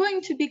I'm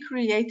going to be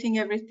creating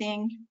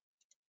everything.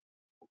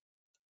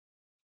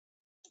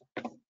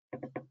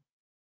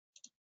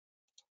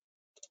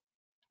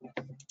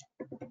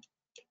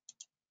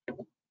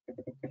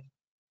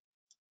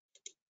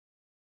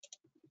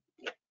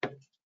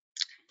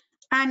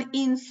 And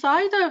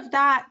inside of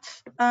that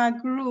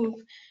group,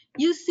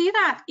 you see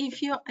that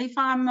if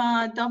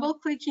I'm double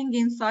clicking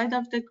inside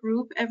of the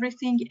group,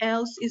 everything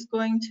else is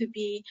going to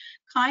be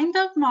kind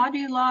of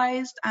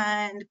modularized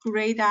and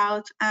grayed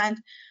out, and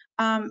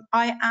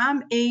I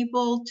am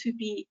able to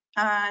be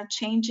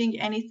changing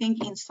anything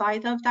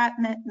inside of that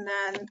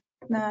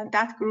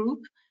that group.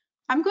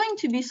 I'm going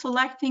to be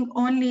selecting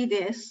only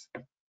this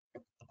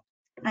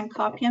and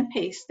copy and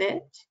paste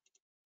it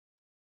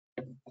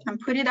and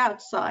put it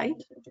outside.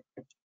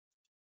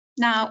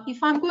 Now,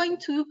 if I'm going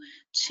to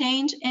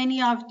change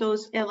any of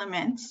those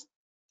elements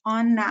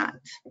on that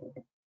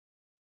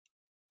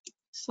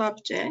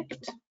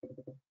subject,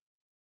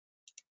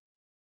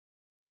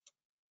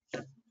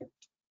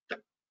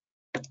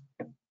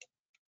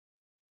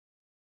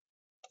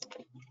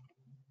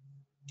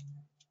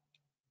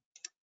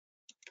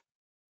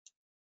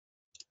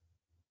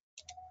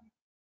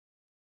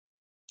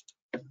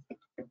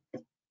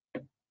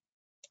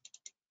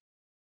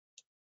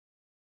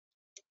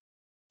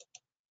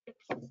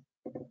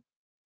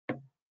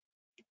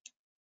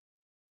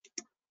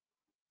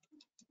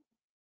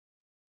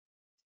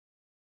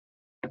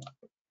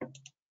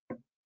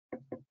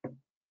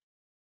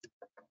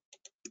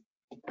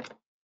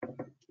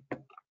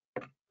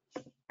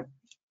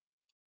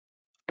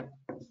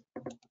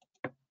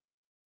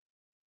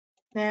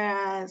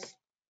 whereas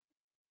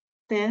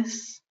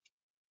this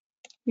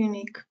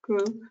unique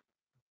group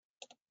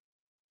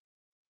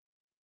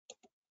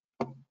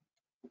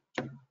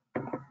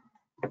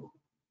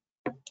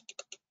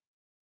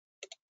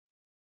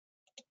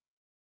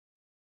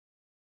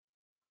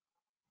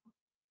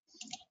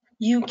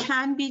you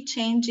can be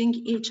changing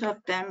each of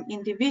them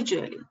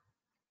individually.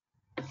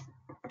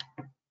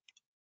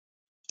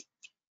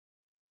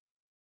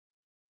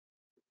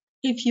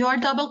 If you're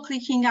double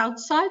clicking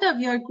outside of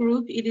your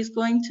group, it is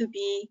going to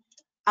be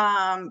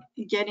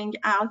getting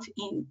out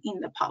in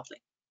the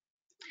public.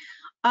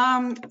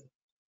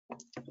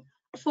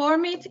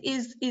 FormIT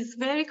is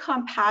very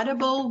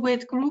compatible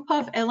with group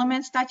of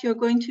elements that you're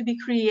going to be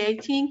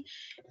creating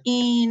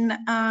in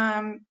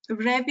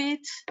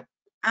Revit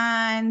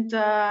and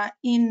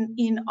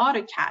in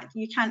AutoCAD.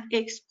 You can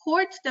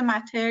export the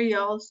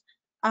materials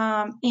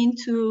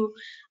into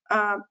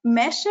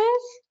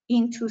meshes,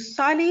 into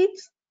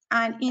solids,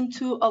 and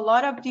into a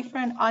lot of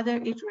different other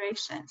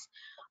iterations.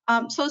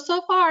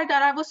 So far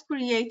that I was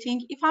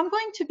creating, if I'm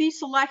going to be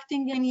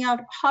selecting any of,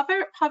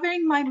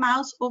 hovering my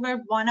mouse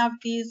over one of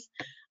these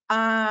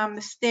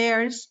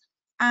stairs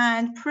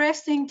and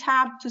pressing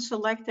tab to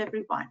select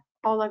everyone,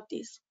 all of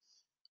these.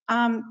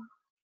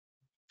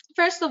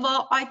 First of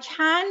all, I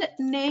can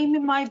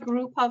name my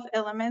group of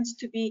elements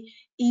to be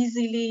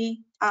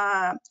easily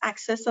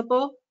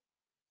accessible.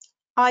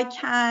 I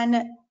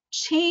can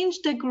change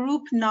the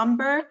group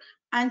number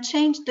and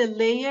change the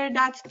layer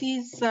that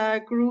these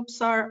groups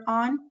are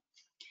on.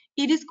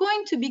 It is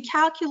going to be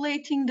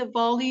calculating the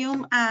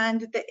volume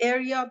and the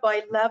area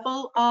by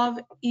level of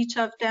each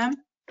of them.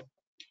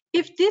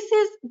 If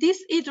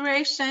this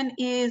iteration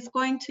is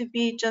going to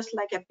be just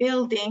like a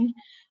building,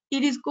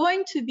 it is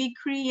going to be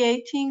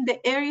creating the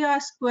area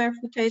square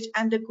footage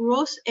and the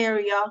gross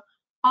area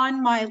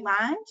on my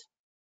land.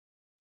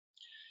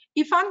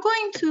 If I'm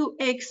going to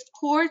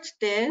export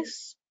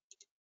this,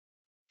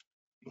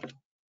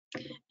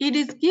 it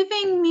is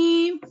giving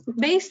me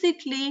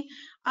basically,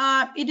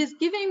 it is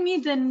giving me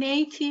the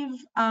native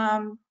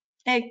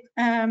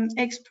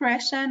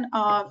extension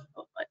of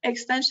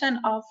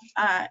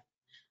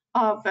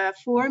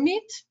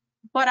FormIT,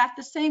 but at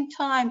the same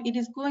time, it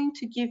is going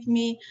to give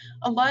me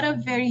a lot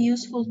of very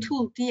useful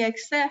tools,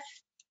 DXF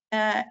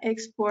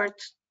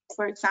export,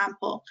 for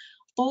example,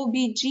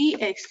 OBJ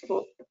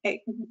export,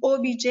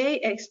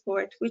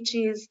 which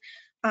is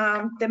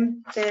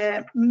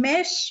the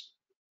mesh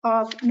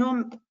of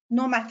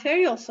no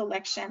material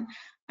selection,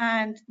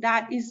 and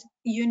that is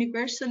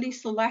universally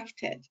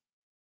selected,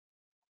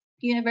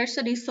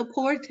 universally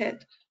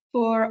supported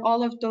for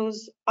all of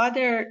those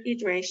other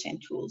iteration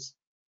tools.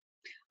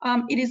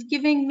 It is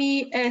giving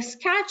me a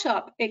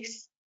SketchUp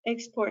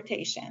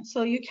exportation.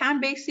 So you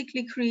can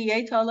basically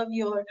create all of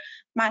your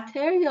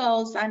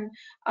materials and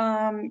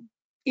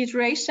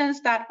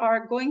iterations that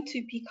are going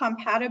to be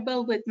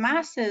compatible with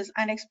masses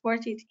and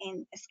export it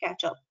in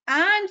SketchUp.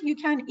 And you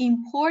can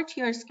import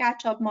your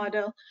SketchUp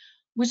model,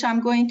 which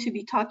I'm going to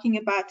be talking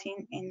about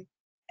in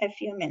a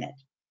few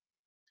minutes.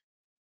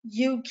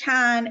 You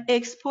can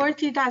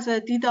export it as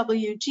a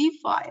DWG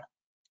file,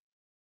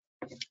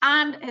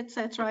 and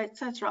etc.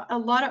 etc. A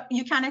lot of,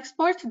 you can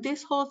export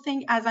this whole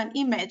thing as an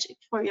image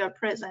for your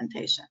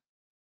presentation.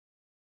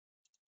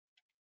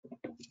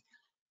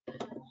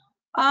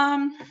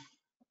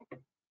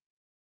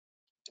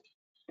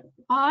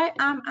 I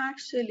am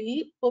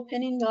actually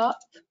opening up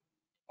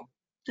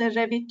the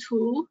Revit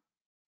tool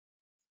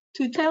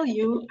to tell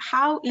you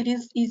how it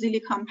is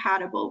easily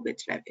compatible with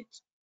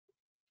Revit.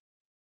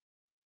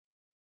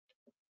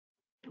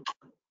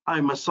 Hi,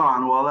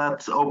 Masan. While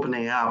that's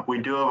opening up, we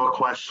do have a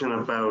question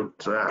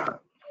about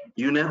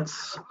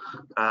units.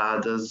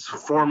 Does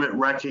FormIT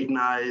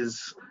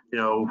recognize,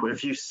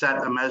 if you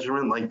set a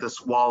measurement like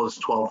this wall is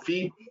 12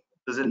 feet,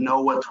 does it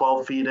know what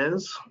 12 feet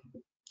is?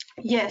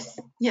 Yes,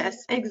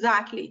 yes,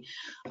 exactly.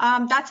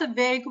 That's a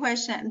very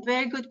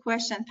good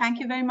question. Thank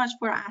you very much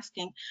for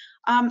asking.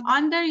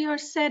 Under your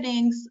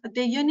settings,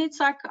 the units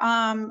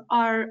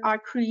are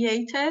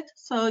created,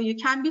 so you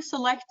can be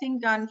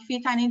selecting on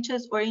feet and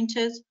inches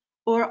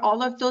or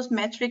all of those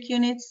metric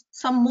units,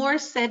 some more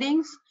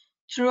settings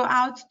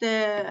throughout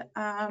the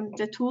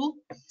tool.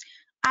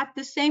 At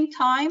the same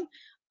time,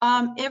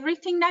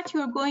 everything that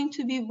you're going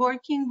to be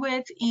working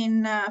with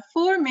in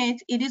FormIT,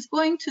 it is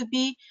going to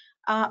be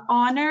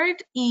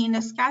honored in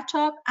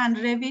SketchUp and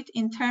Revit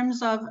in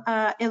terms of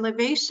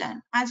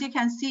elevation. As you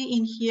can see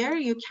in here,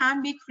 you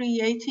can be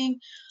creating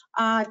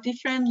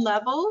different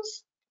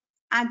levels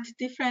at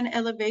different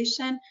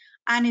elevation,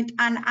 and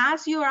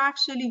as you're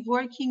actually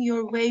working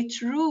your way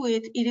through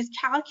it, it is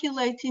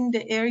calculating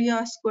the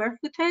area square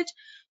footage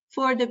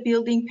for the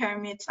building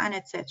permits and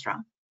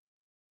etc.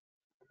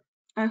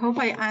 I hope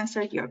I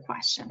answered your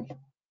question.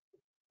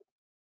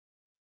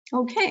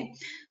 Okay,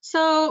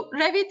 so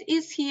Revit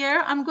is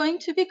here. I'm going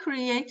to be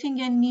creating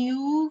a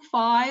new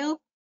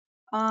file.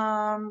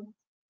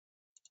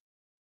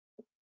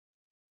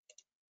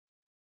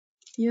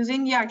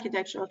 Using the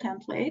architectural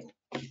template.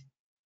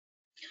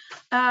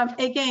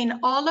 Again,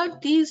 all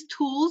of these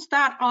tools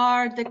that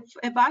are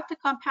about the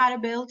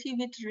compatibility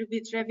with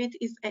Revit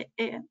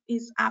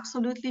is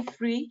absolutely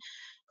free.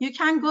 You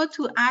can go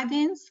to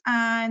add-ins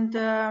and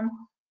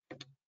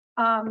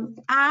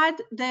add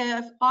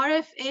the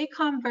RFA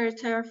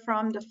converter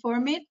from the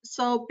FormIT.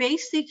 So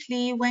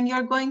basically, when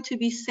you're going to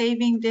be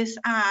saving this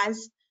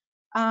as,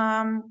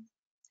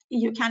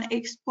 you can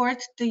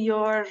export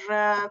your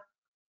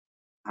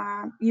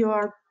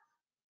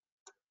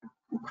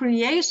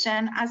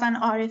creation as an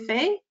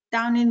RFA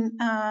down in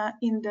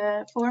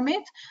the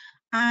FormIT.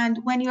 And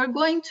when you're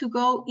going to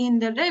go in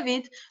the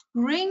Revit,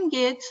 bring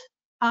it,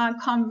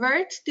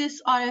 convert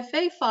this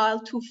RFA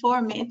file to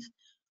FormIT,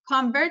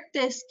 convert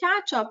the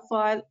SketchUp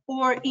file,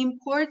 or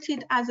import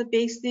it as a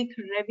basic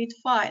Revit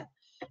file.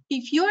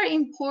 If you're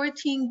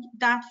importing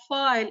that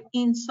file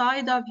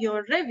inside of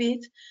your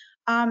Revit,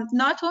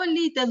 not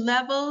only the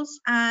levels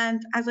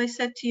and, as I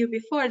said to you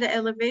before, the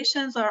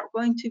elevations are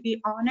going to be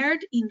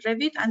honored in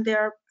Revit and they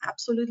are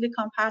absolutely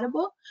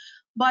compatible,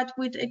 but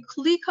with a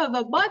click of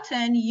a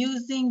button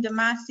using the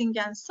massing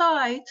and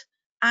site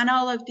and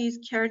all of these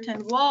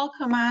curtain wall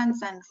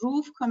commands and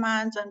roof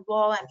commands and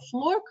wall and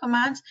floor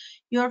commands,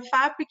 you're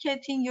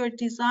fabricating your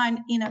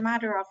design in a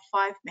matter of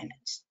 5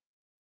 minutes.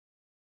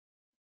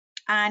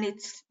 And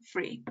it's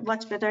free.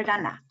 What's better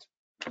than that?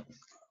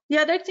 The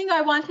other thing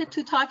I wanted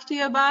to talk to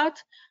you about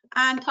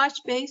and touch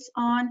base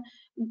on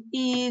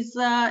is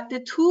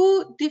the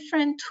two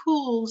different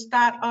tools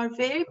that are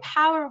very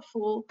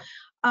powerful,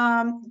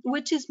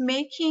 which is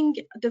making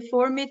the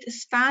FormIT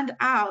stand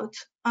out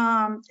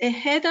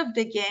ahead of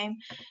the game,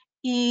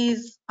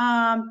 is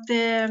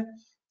the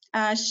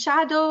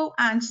shadow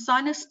and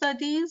sun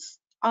studies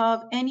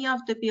of any of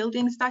the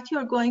buildings that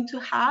you're going to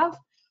have,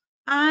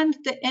 and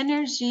the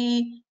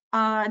energy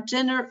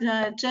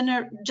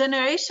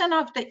generation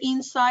of the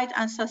insight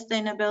and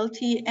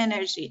sustainability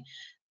energy.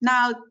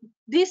 Now,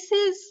 this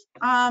is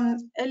a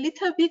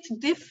little bit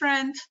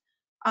different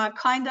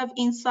kind of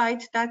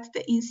insight that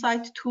the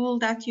insight tool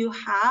that you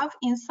have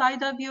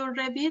inside of your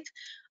Revit,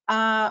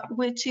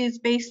 which is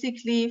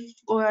basically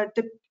for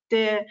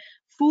the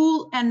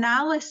full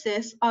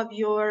analysis of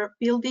your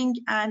building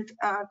and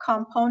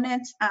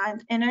components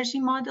and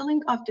energy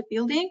modeling of the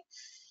building.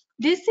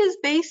 This is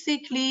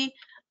basically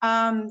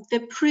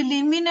the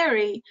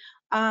preliminary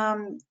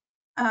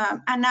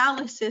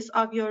analysis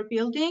of your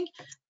building.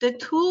 The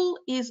tool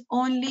is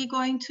only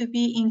going to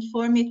be in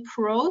FormIT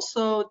Pro,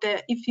 so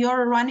if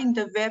you're running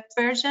the web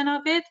version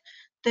of it,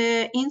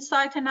 the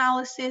insight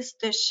analysis,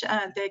 the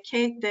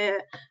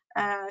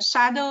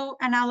shadow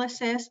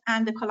analysis,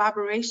 and the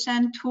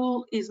collaboration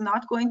tool is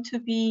not going to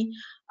be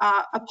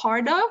a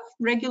part of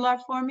regular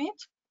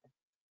FormIT.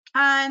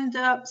 And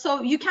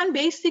so you can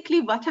basically,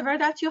 whatever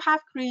that you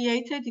have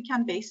created, you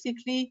can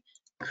basically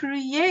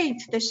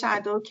create the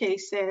shadow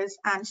cases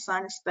and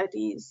sun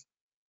studies.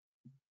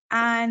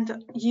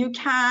 And you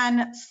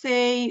can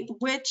say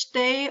which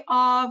day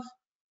of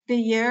the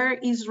year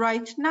is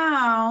right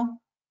now.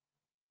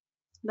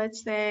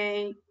 Let's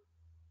say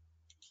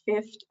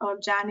 5th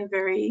of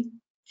January,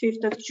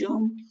 5th of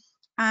June.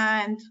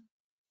 And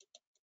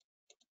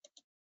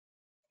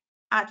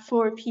at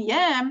 4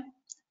 p.m.,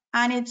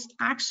 and it's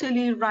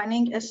actually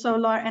running a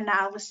solar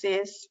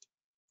analysis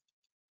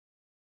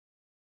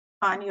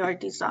on your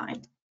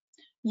design.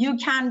 You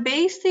can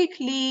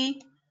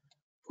basically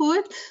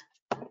put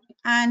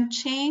and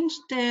change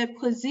the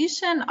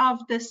position of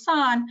the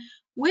sun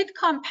with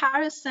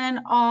comparison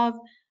of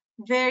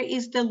where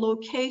is the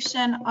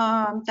location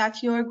that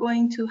you're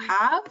going to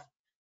have.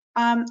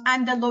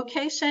 And the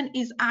location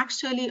is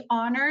actually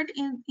honored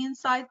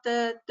inside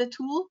the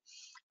tool.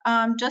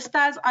 Just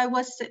as I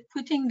was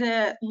putting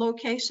the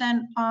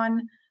location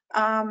on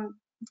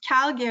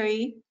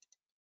Calgary,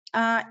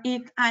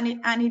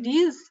 it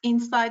is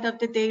inside of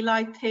the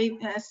daylight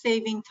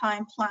saving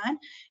time plan.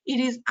 It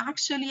is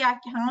actually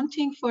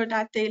accounting for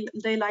that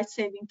daylight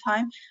saving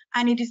time,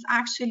 and it is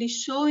actually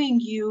showing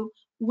you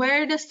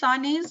where the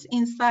sun is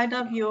inside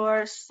of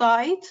your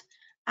site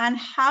and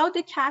how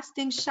the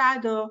casting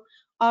shadow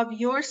of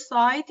your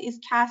site is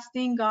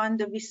casting on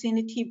the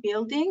vicinity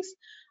buildings,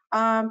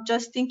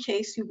 just in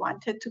case you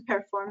wanted to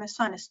perform a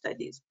sun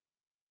studies.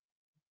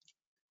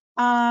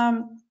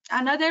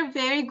 Another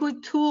very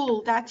good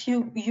tool that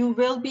you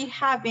will be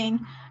having,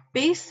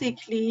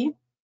 basically,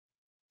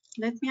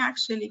 let me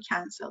actually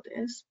cancel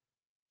this.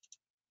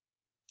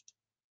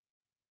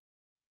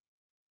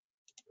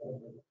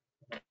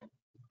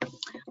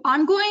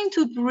 I'm going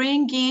to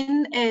bring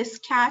in a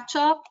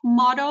SketchUp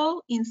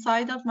model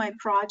inside of my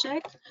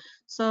project.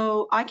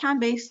 So I can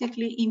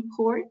basically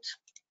import.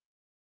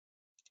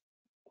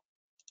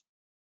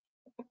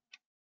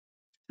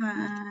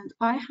 And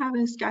I have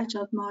a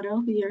SketchUp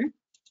model here.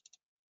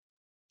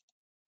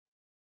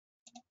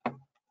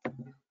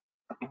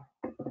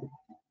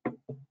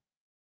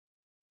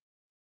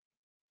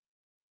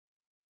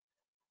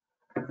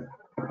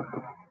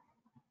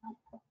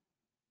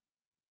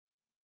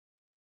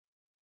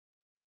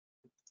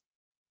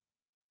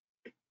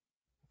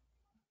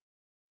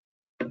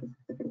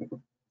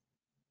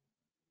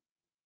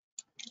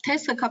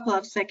 takes a couple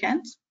of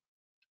seconds.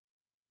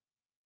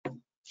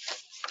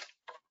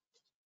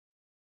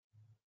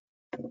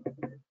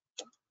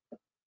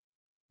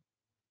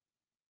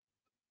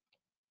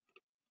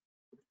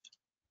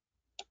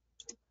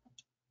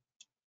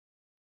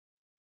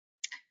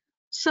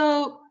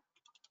 So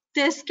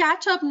the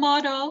SketchUp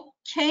model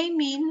came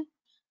in,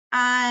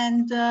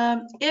 and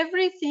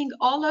everything,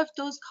 all of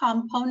those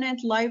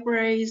component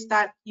libraries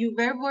that you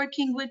were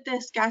working with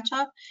the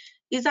SketchUp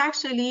is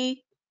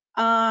actually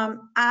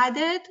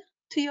added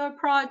to your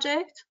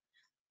project.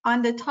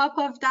 On the top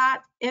of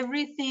that,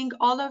 everything,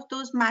 all of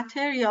those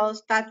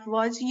materials that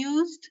was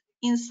used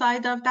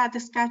inside of that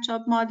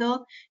SketchUp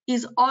model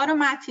is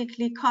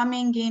automatically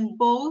coming in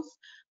both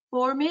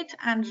FormIT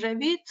and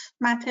Revit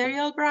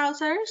material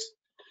browsers.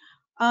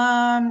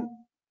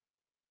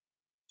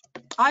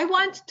 I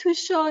want to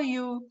show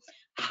you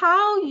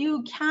how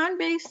you can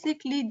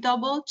basically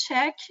double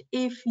check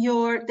if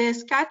the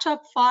SketchUp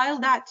file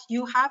that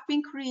you have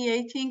been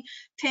creating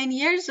 10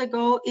 years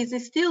ago is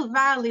still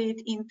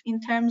valid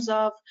in terms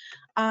of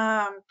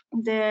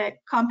the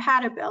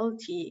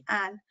compatibility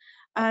and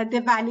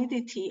the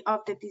validity of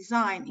the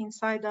design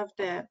inside of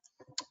the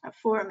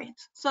FormIT.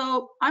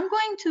 So I'm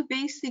going to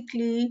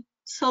basically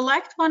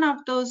select one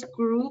of those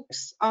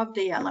groups of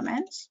the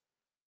elements.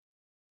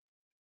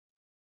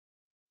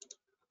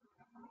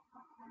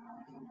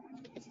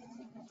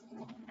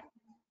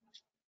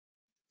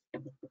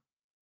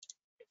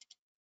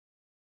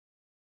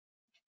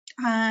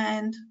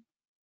 And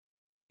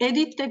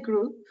edit the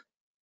group.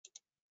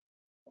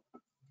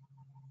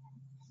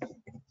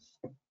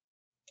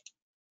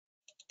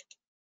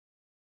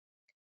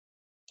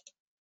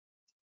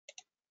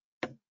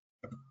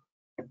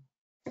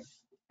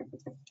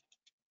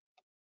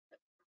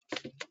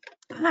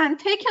 And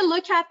take a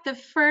look at the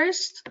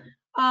first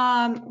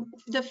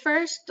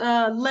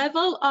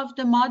level of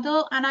the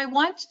model, and I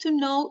want to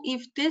know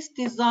if this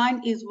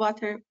design is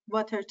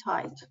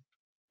watertight.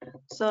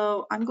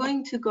 So I'm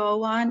going to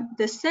go on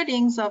the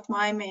settings of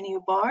my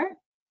menu bar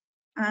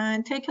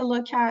and take a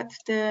look at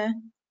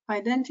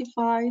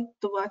identify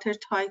the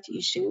watertight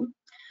issue.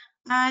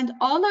 And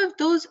all of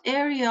those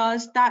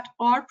areas that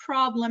are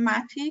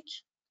problematic,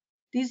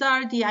 these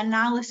are the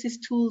analysis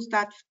tools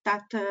that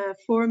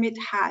FormIT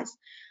has.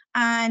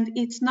 And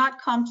it's not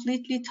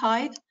completely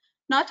tight.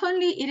 Not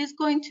only it is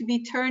going to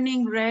be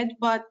turning red,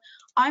 but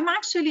I'm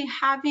actually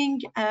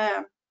having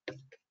a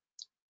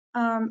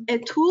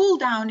tool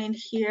down in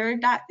here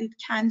that it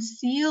can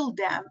seal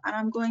them. And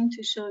I'm going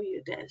to show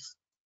you this.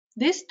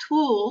 This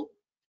tool,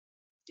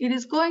 it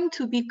is going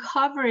to be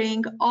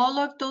covering all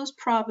of those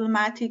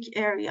problematic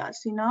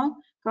areas, you know,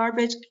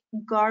 garbage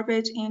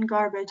in,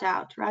 garbage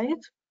out,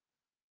 right?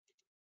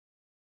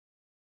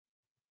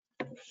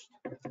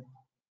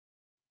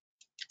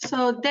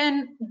 So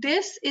then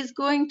this is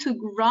going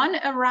to run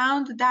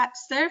around that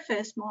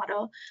surface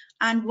model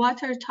and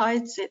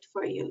watertights it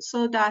for you,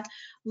 so that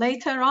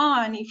later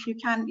on, if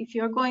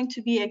you're going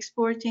to be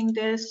exporting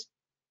this,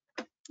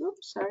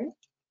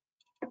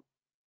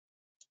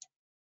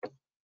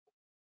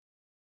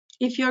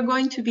 if you're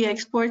going to be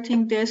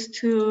exporting this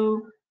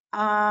to,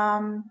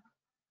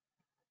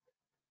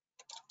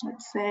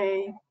 let's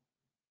say,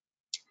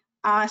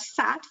 a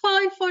SAT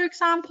file, for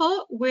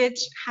example, which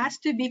has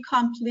to be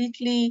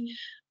completely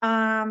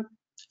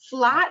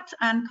flat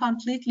and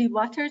completely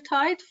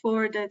watertight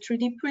for the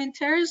 3D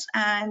printers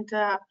and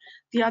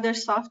the other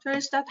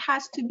softwares that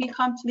has to be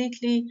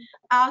completely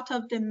out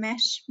of the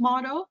mesh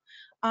model,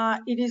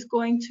 it is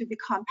going to be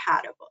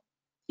compatible.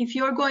 If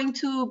you're going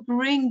to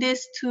bring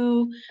this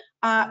to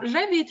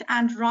Revit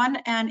and run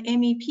an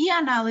MEP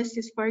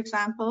analysis, for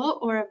example,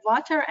 or a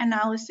water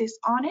analysis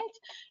on it,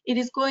 it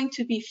is going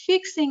to be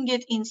fixing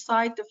it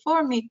inside the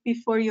FormIT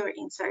before you're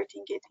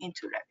inserting it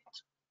into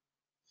Revit.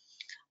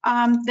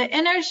 The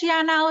energy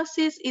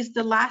analysis is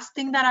the last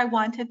thing that I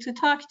wanted to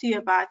talk to you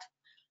about.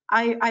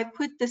 I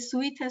put the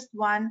sweetest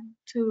one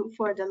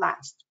for the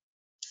last.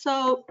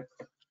 So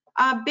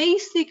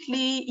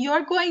basically,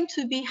 you're going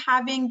to be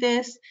having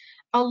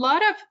a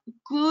lot of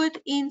good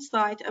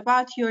insight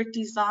about your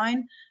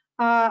design.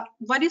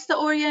 What is the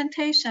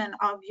orientation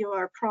of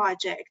your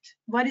project?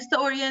 What is the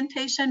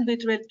orientation with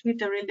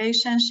the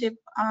relationship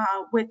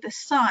with the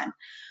sun?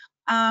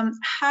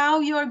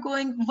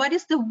 What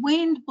is the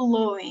wind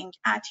blowing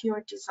at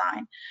your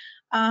design?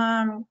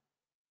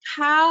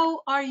 How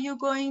are you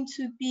going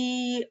to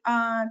be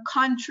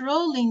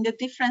controlling the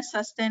different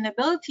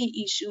sustainability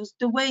issues,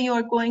 the way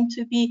you're going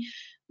to be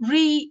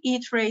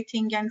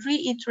reiterating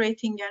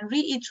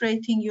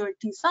your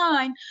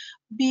design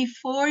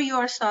before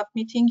you're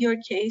submitting your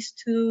case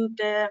to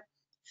the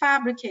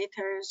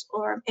fabricators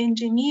or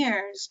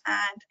engineers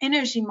and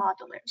energy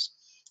modelers.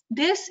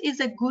 This is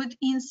a good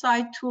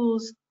insight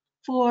tools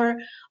for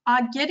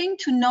getting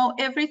to know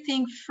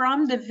everything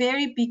from the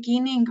very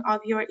beginning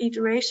of your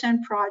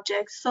iteration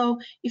project. So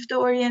if the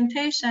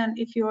orientation,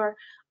 if your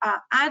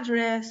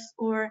address,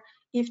 or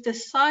if the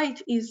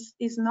site is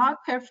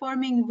not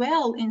performing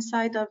well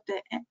inside of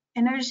the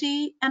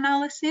energy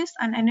analysis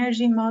and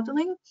energy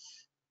modeling,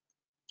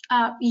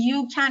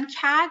 you can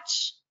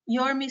catch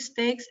your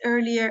mistakes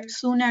earlier,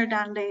 sooner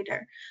than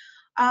later.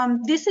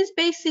 This is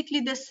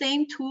basically the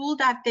same tool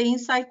that the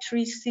Insight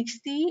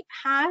 360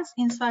 has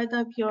inside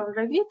of your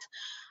Revit.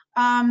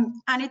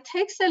 And it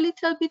takes a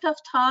little bit of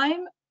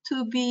time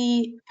to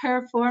be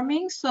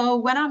performing. So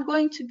when I'm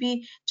going to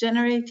be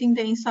generating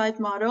the Insight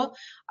model,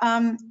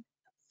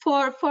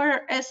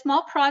 for a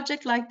small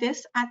project like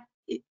this,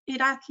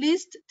 it at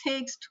least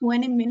takes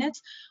 20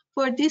 minutes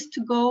for this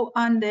to go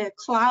on the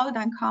cloud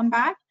and come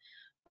back.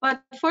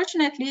 But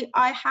fortunately,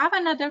 I have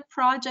another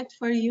project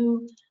for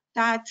you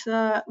that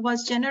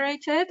was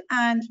generated,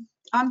 and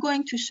I'm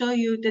going to show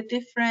you the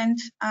different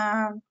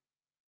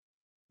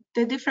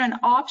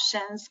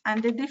options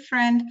and the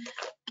different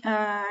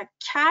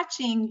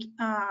catching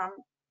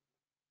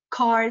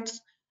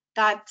cards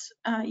that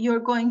you're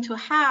going to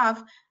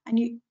have, and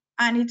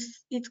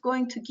it's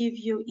going to give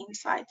you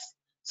insights.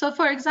 So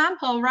for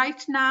example,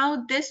 right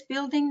now, this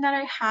building that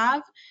I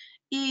have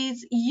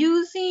is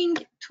using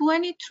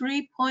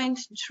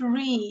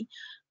 23.3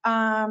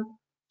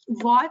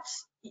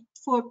 watts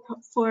for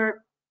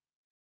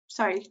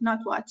sorry, not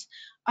watts,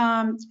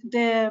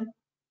 the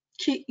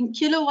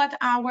kilowatt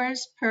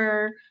hours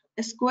per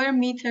square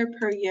meter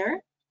per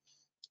year.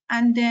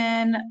 And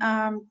then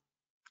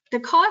the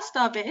cost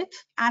of it,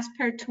 as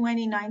per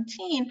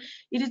 2019,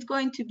 it is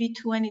going to be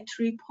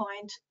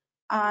 23.3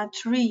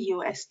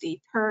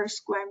 USD per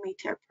square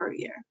meter per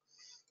year.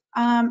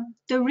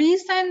 The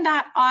reason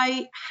that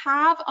I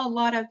have a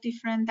lot of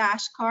different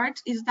dash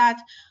cards is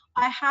that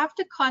I have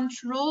the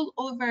control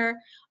over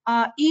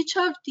each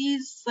of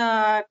these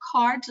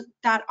cards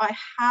that I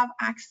have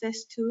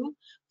access to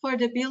for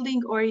the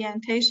building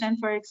orientation.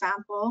 For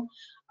example,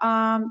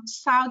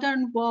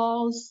 southern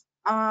walls,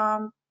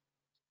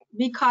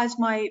 because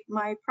my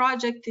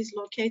project is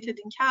located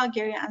in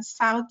Calgary and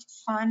south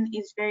sun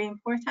is very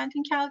important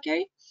in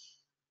Calgary.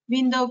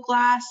 Window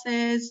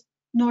glasses,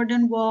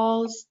 northern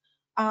walls,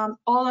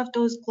 all of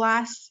those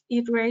glass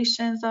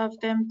iterations of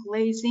them,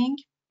 glazing,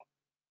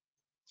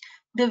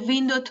 the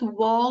window to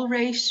wall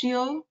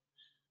ratio,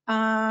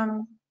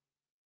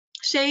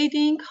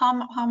 shading,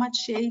 how much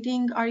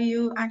shading are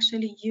you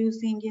actually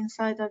using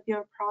inside of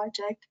your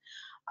project,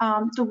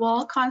 the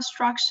wall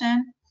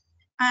construction.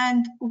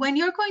 And when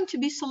you're going to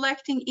be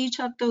selecting each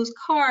of those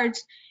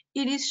cards,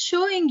 it is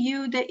showing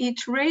you the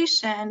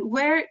iteration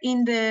where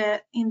in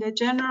the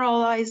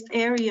generalized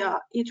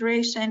area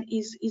iteration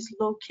is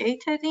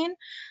located in.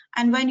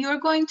 And when you're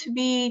going to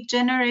be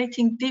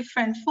generating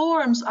different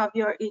forms of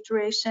your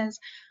iterations,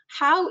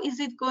 how is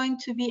it going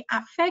to be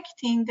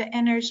affecting the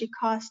energy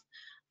cost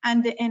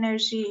and the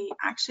energy?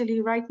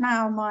 Actually, right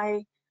now,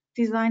 my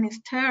design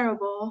is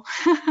terrible.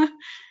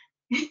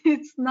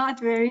 It's not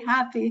very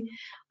happy,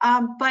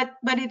 but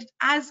it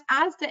as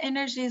the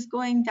energy is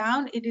going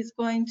down, it is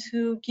going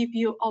to give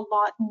you a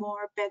lot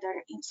more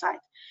better insight.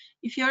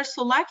 If you're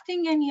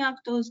selecting any of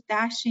those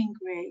dashing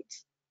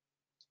grades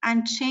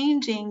and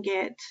changing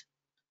it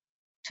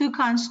to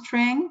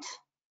constraint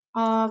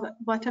of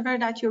whatever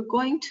that you're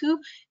going to,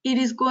 it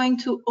is going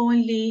to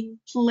only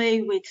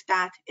play with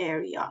that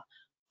area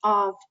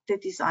of the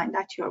design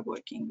that you're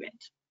working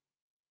with.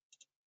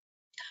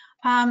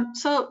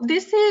 So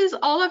this is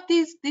all of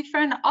these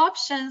different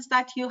options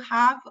that you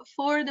have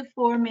for the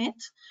FormIT.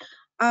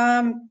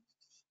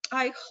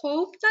 I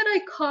hope that I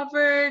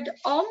covered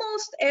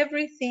almost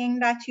everything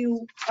that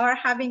you are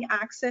having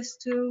access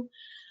to.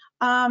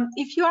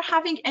 If you are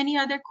having any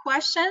other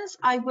questions,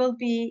 I will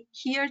be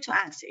here to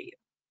answer you.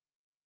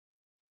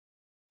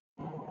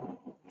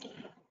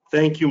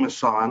 Thank you,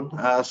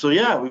 Masan. So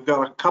yeah, we've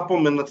got a couple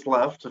minutes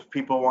left. If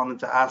people wanted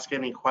to ask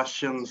any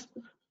questions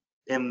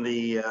in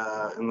the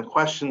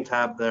question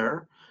tab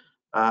there,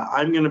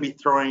 I'm going to be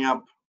throwing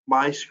up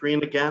my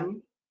screen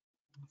again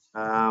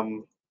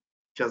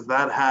because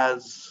that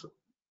has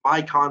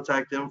my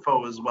contact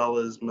info as well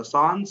as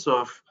Masan.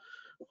 So if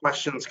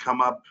questions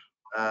come up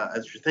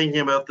as you're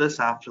thinking about this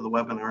after the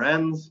webinar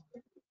ends,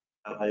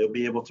 you'll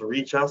be able to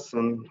reach us,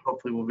 and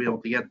hopefully we'll be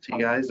able to get to you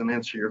guys and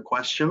answer your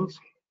questions.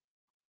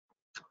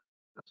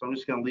 So I'm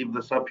just going to leave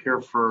this up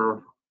here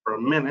for a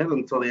minute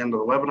until the end of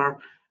the webinar,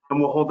 and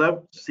we'll hold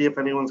out to see if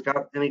anyone's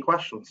got any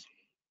questions.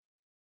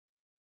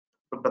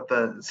 But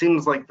it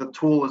seems like the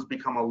tool has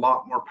become a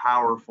lot more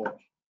powerful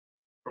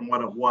from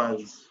what it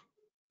was.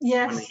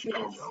 Yes,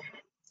 yes.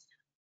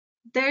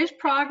 There's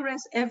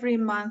progress every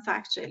month,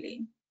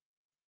 actually.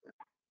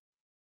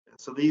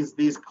 So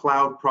these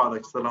cloud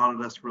products that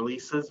Autodesk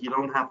releases, you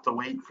don't have to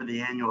wait for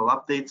the annual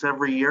updates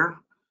every year.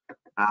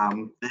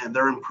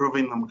 They're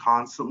improving them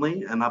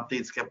constantly, and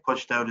updates get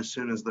pushed out as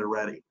soon as they're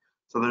ready.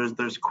 So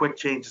there's quick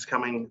changes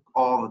coming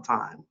all the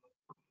time.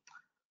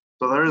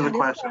 So there is a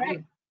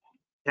question: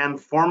 can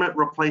FormIT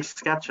replace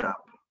SketchUp?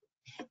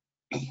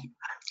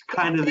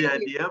 Kind of the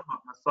idea,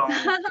 but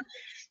a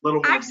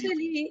little more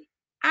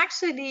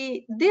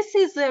Actually, this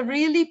is a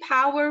really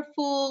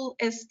powerful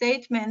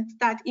statement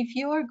that if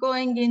you are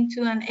going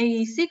into an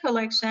AEC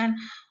collection,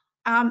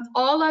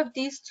 all of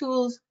these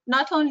tools,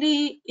 not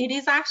only it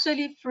is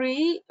actually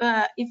free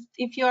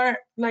if you're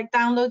like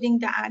downloading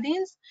the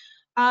add-ins,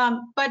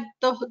 but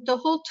the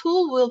whole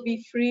tool will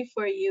be free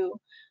for you.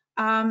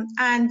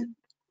 And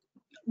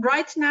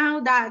right now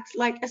that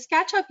like a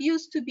SketchUp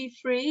used to be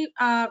free,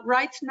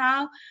 right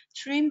now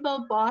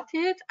Trimble bought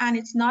it and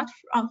it's not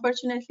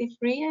unfortunately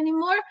free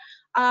anymore.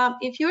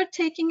 If you're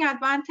taking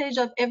advantage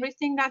of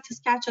everything that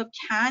SketchUp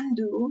can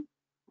do,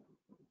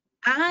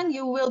 and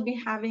you will be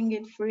having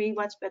it free,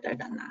 what's better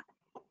than that?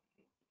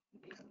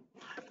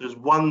 There's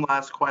one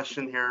last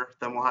question here,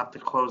 then we'll have to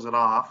close it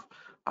off.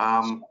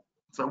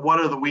 So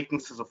what are the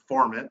weaknesses of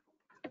FormIT?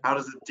 How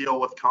does it deal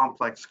with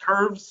complex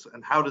curves?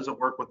 And how does it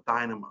work with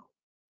Dynamo?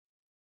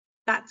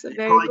 That's a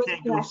very probably good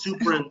can't go question.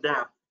 super in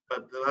depth,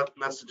 but that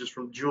message is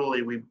from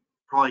Julie. We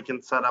probably can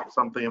set up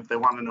something if they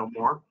want to know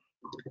more.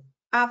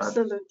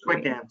 Absolutely.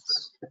 Quick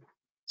answer.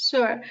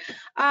 Sure.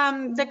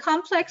 The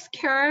complex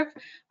curve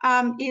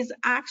is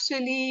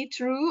actually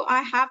true.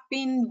 I have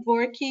been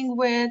working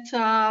with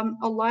a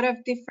lot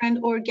of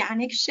different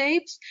organic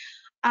shapes.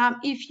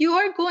 If you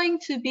are going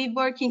to be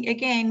working,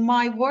 again,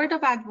 my word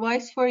of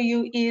advice for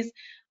you is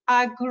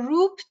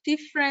group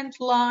different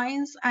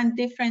lines and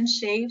different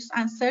shapes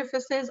and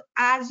surfaces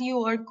as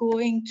you are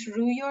going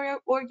through your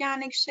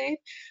organic shape,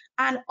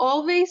 and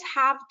always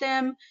have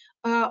them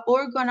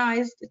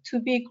organized to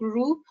be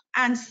group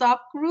and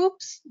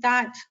subgroups,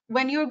 that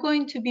when you're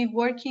going to be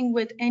working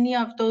with any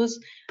of those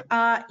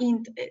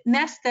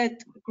nested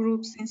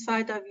groups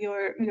inside of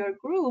your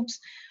groups,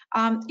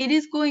 it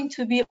is going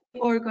to be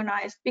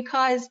organized,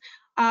 because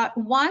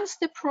once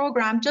the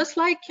program, just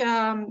like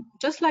the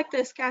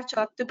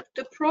SketchUp,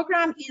 the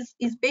program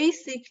is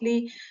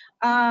basically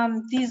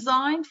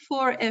designed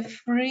for a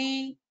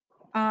free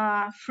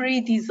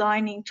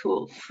designing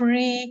tool,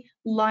 free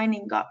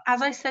lining up.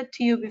 As I said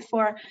to you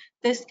before,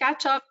 the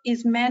SketchUp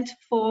is meant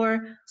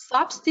for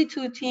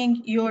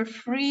substituting your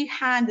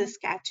freehand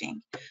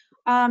sketching.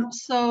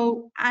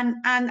 So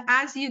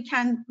as you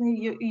can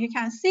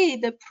see,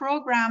 the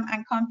program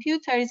and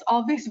computer is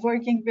always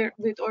working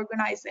with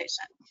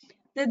organization.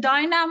 The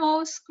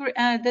Dynamo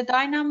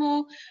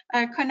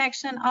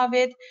connection of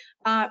it,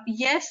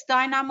 yes,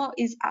 Dynamo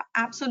is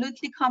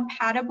absolutely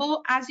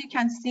compatible. As you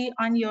can see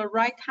on your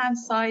right-hand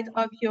side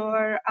of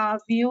your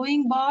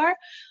viewing bar,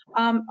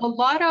 a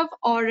lot of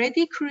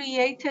already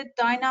created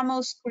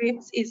Dynamo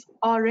scripts is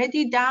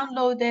already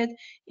downloaded.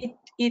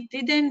 It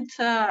didn't,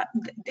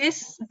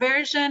 this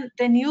version,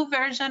 the new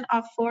version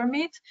of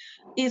FormIT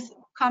is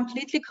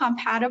completely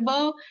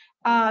compatible.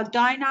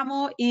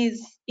 Dynamo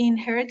is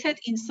inherited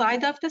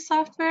inside of the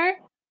software,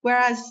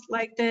 whereas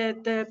like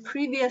the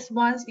previous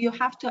ones, you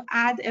have to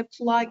add a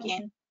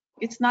plugin.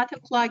 It's not a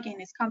plugin,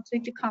 it's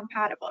completely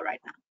compatible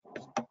right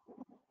now.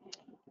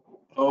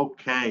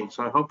 Okay,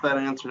 so I hope that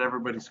answered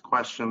everybody's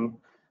questions.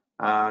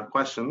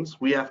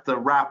 We have to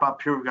wrap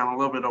up here. We've gone a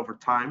little bit over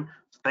time.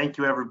 So thank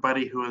you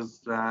everybody who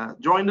has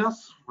joined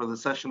us for the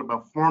session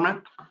about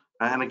FormIT.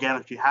 And again,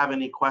 if you have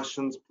any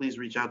questions, please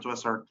reach out to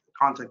us. Our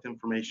contact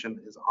information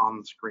is on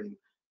the screen.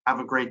 Have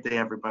a great day,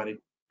 everybody.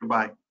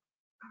 Goodbye.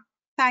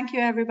 Thank you,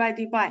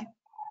 everybody. Bye.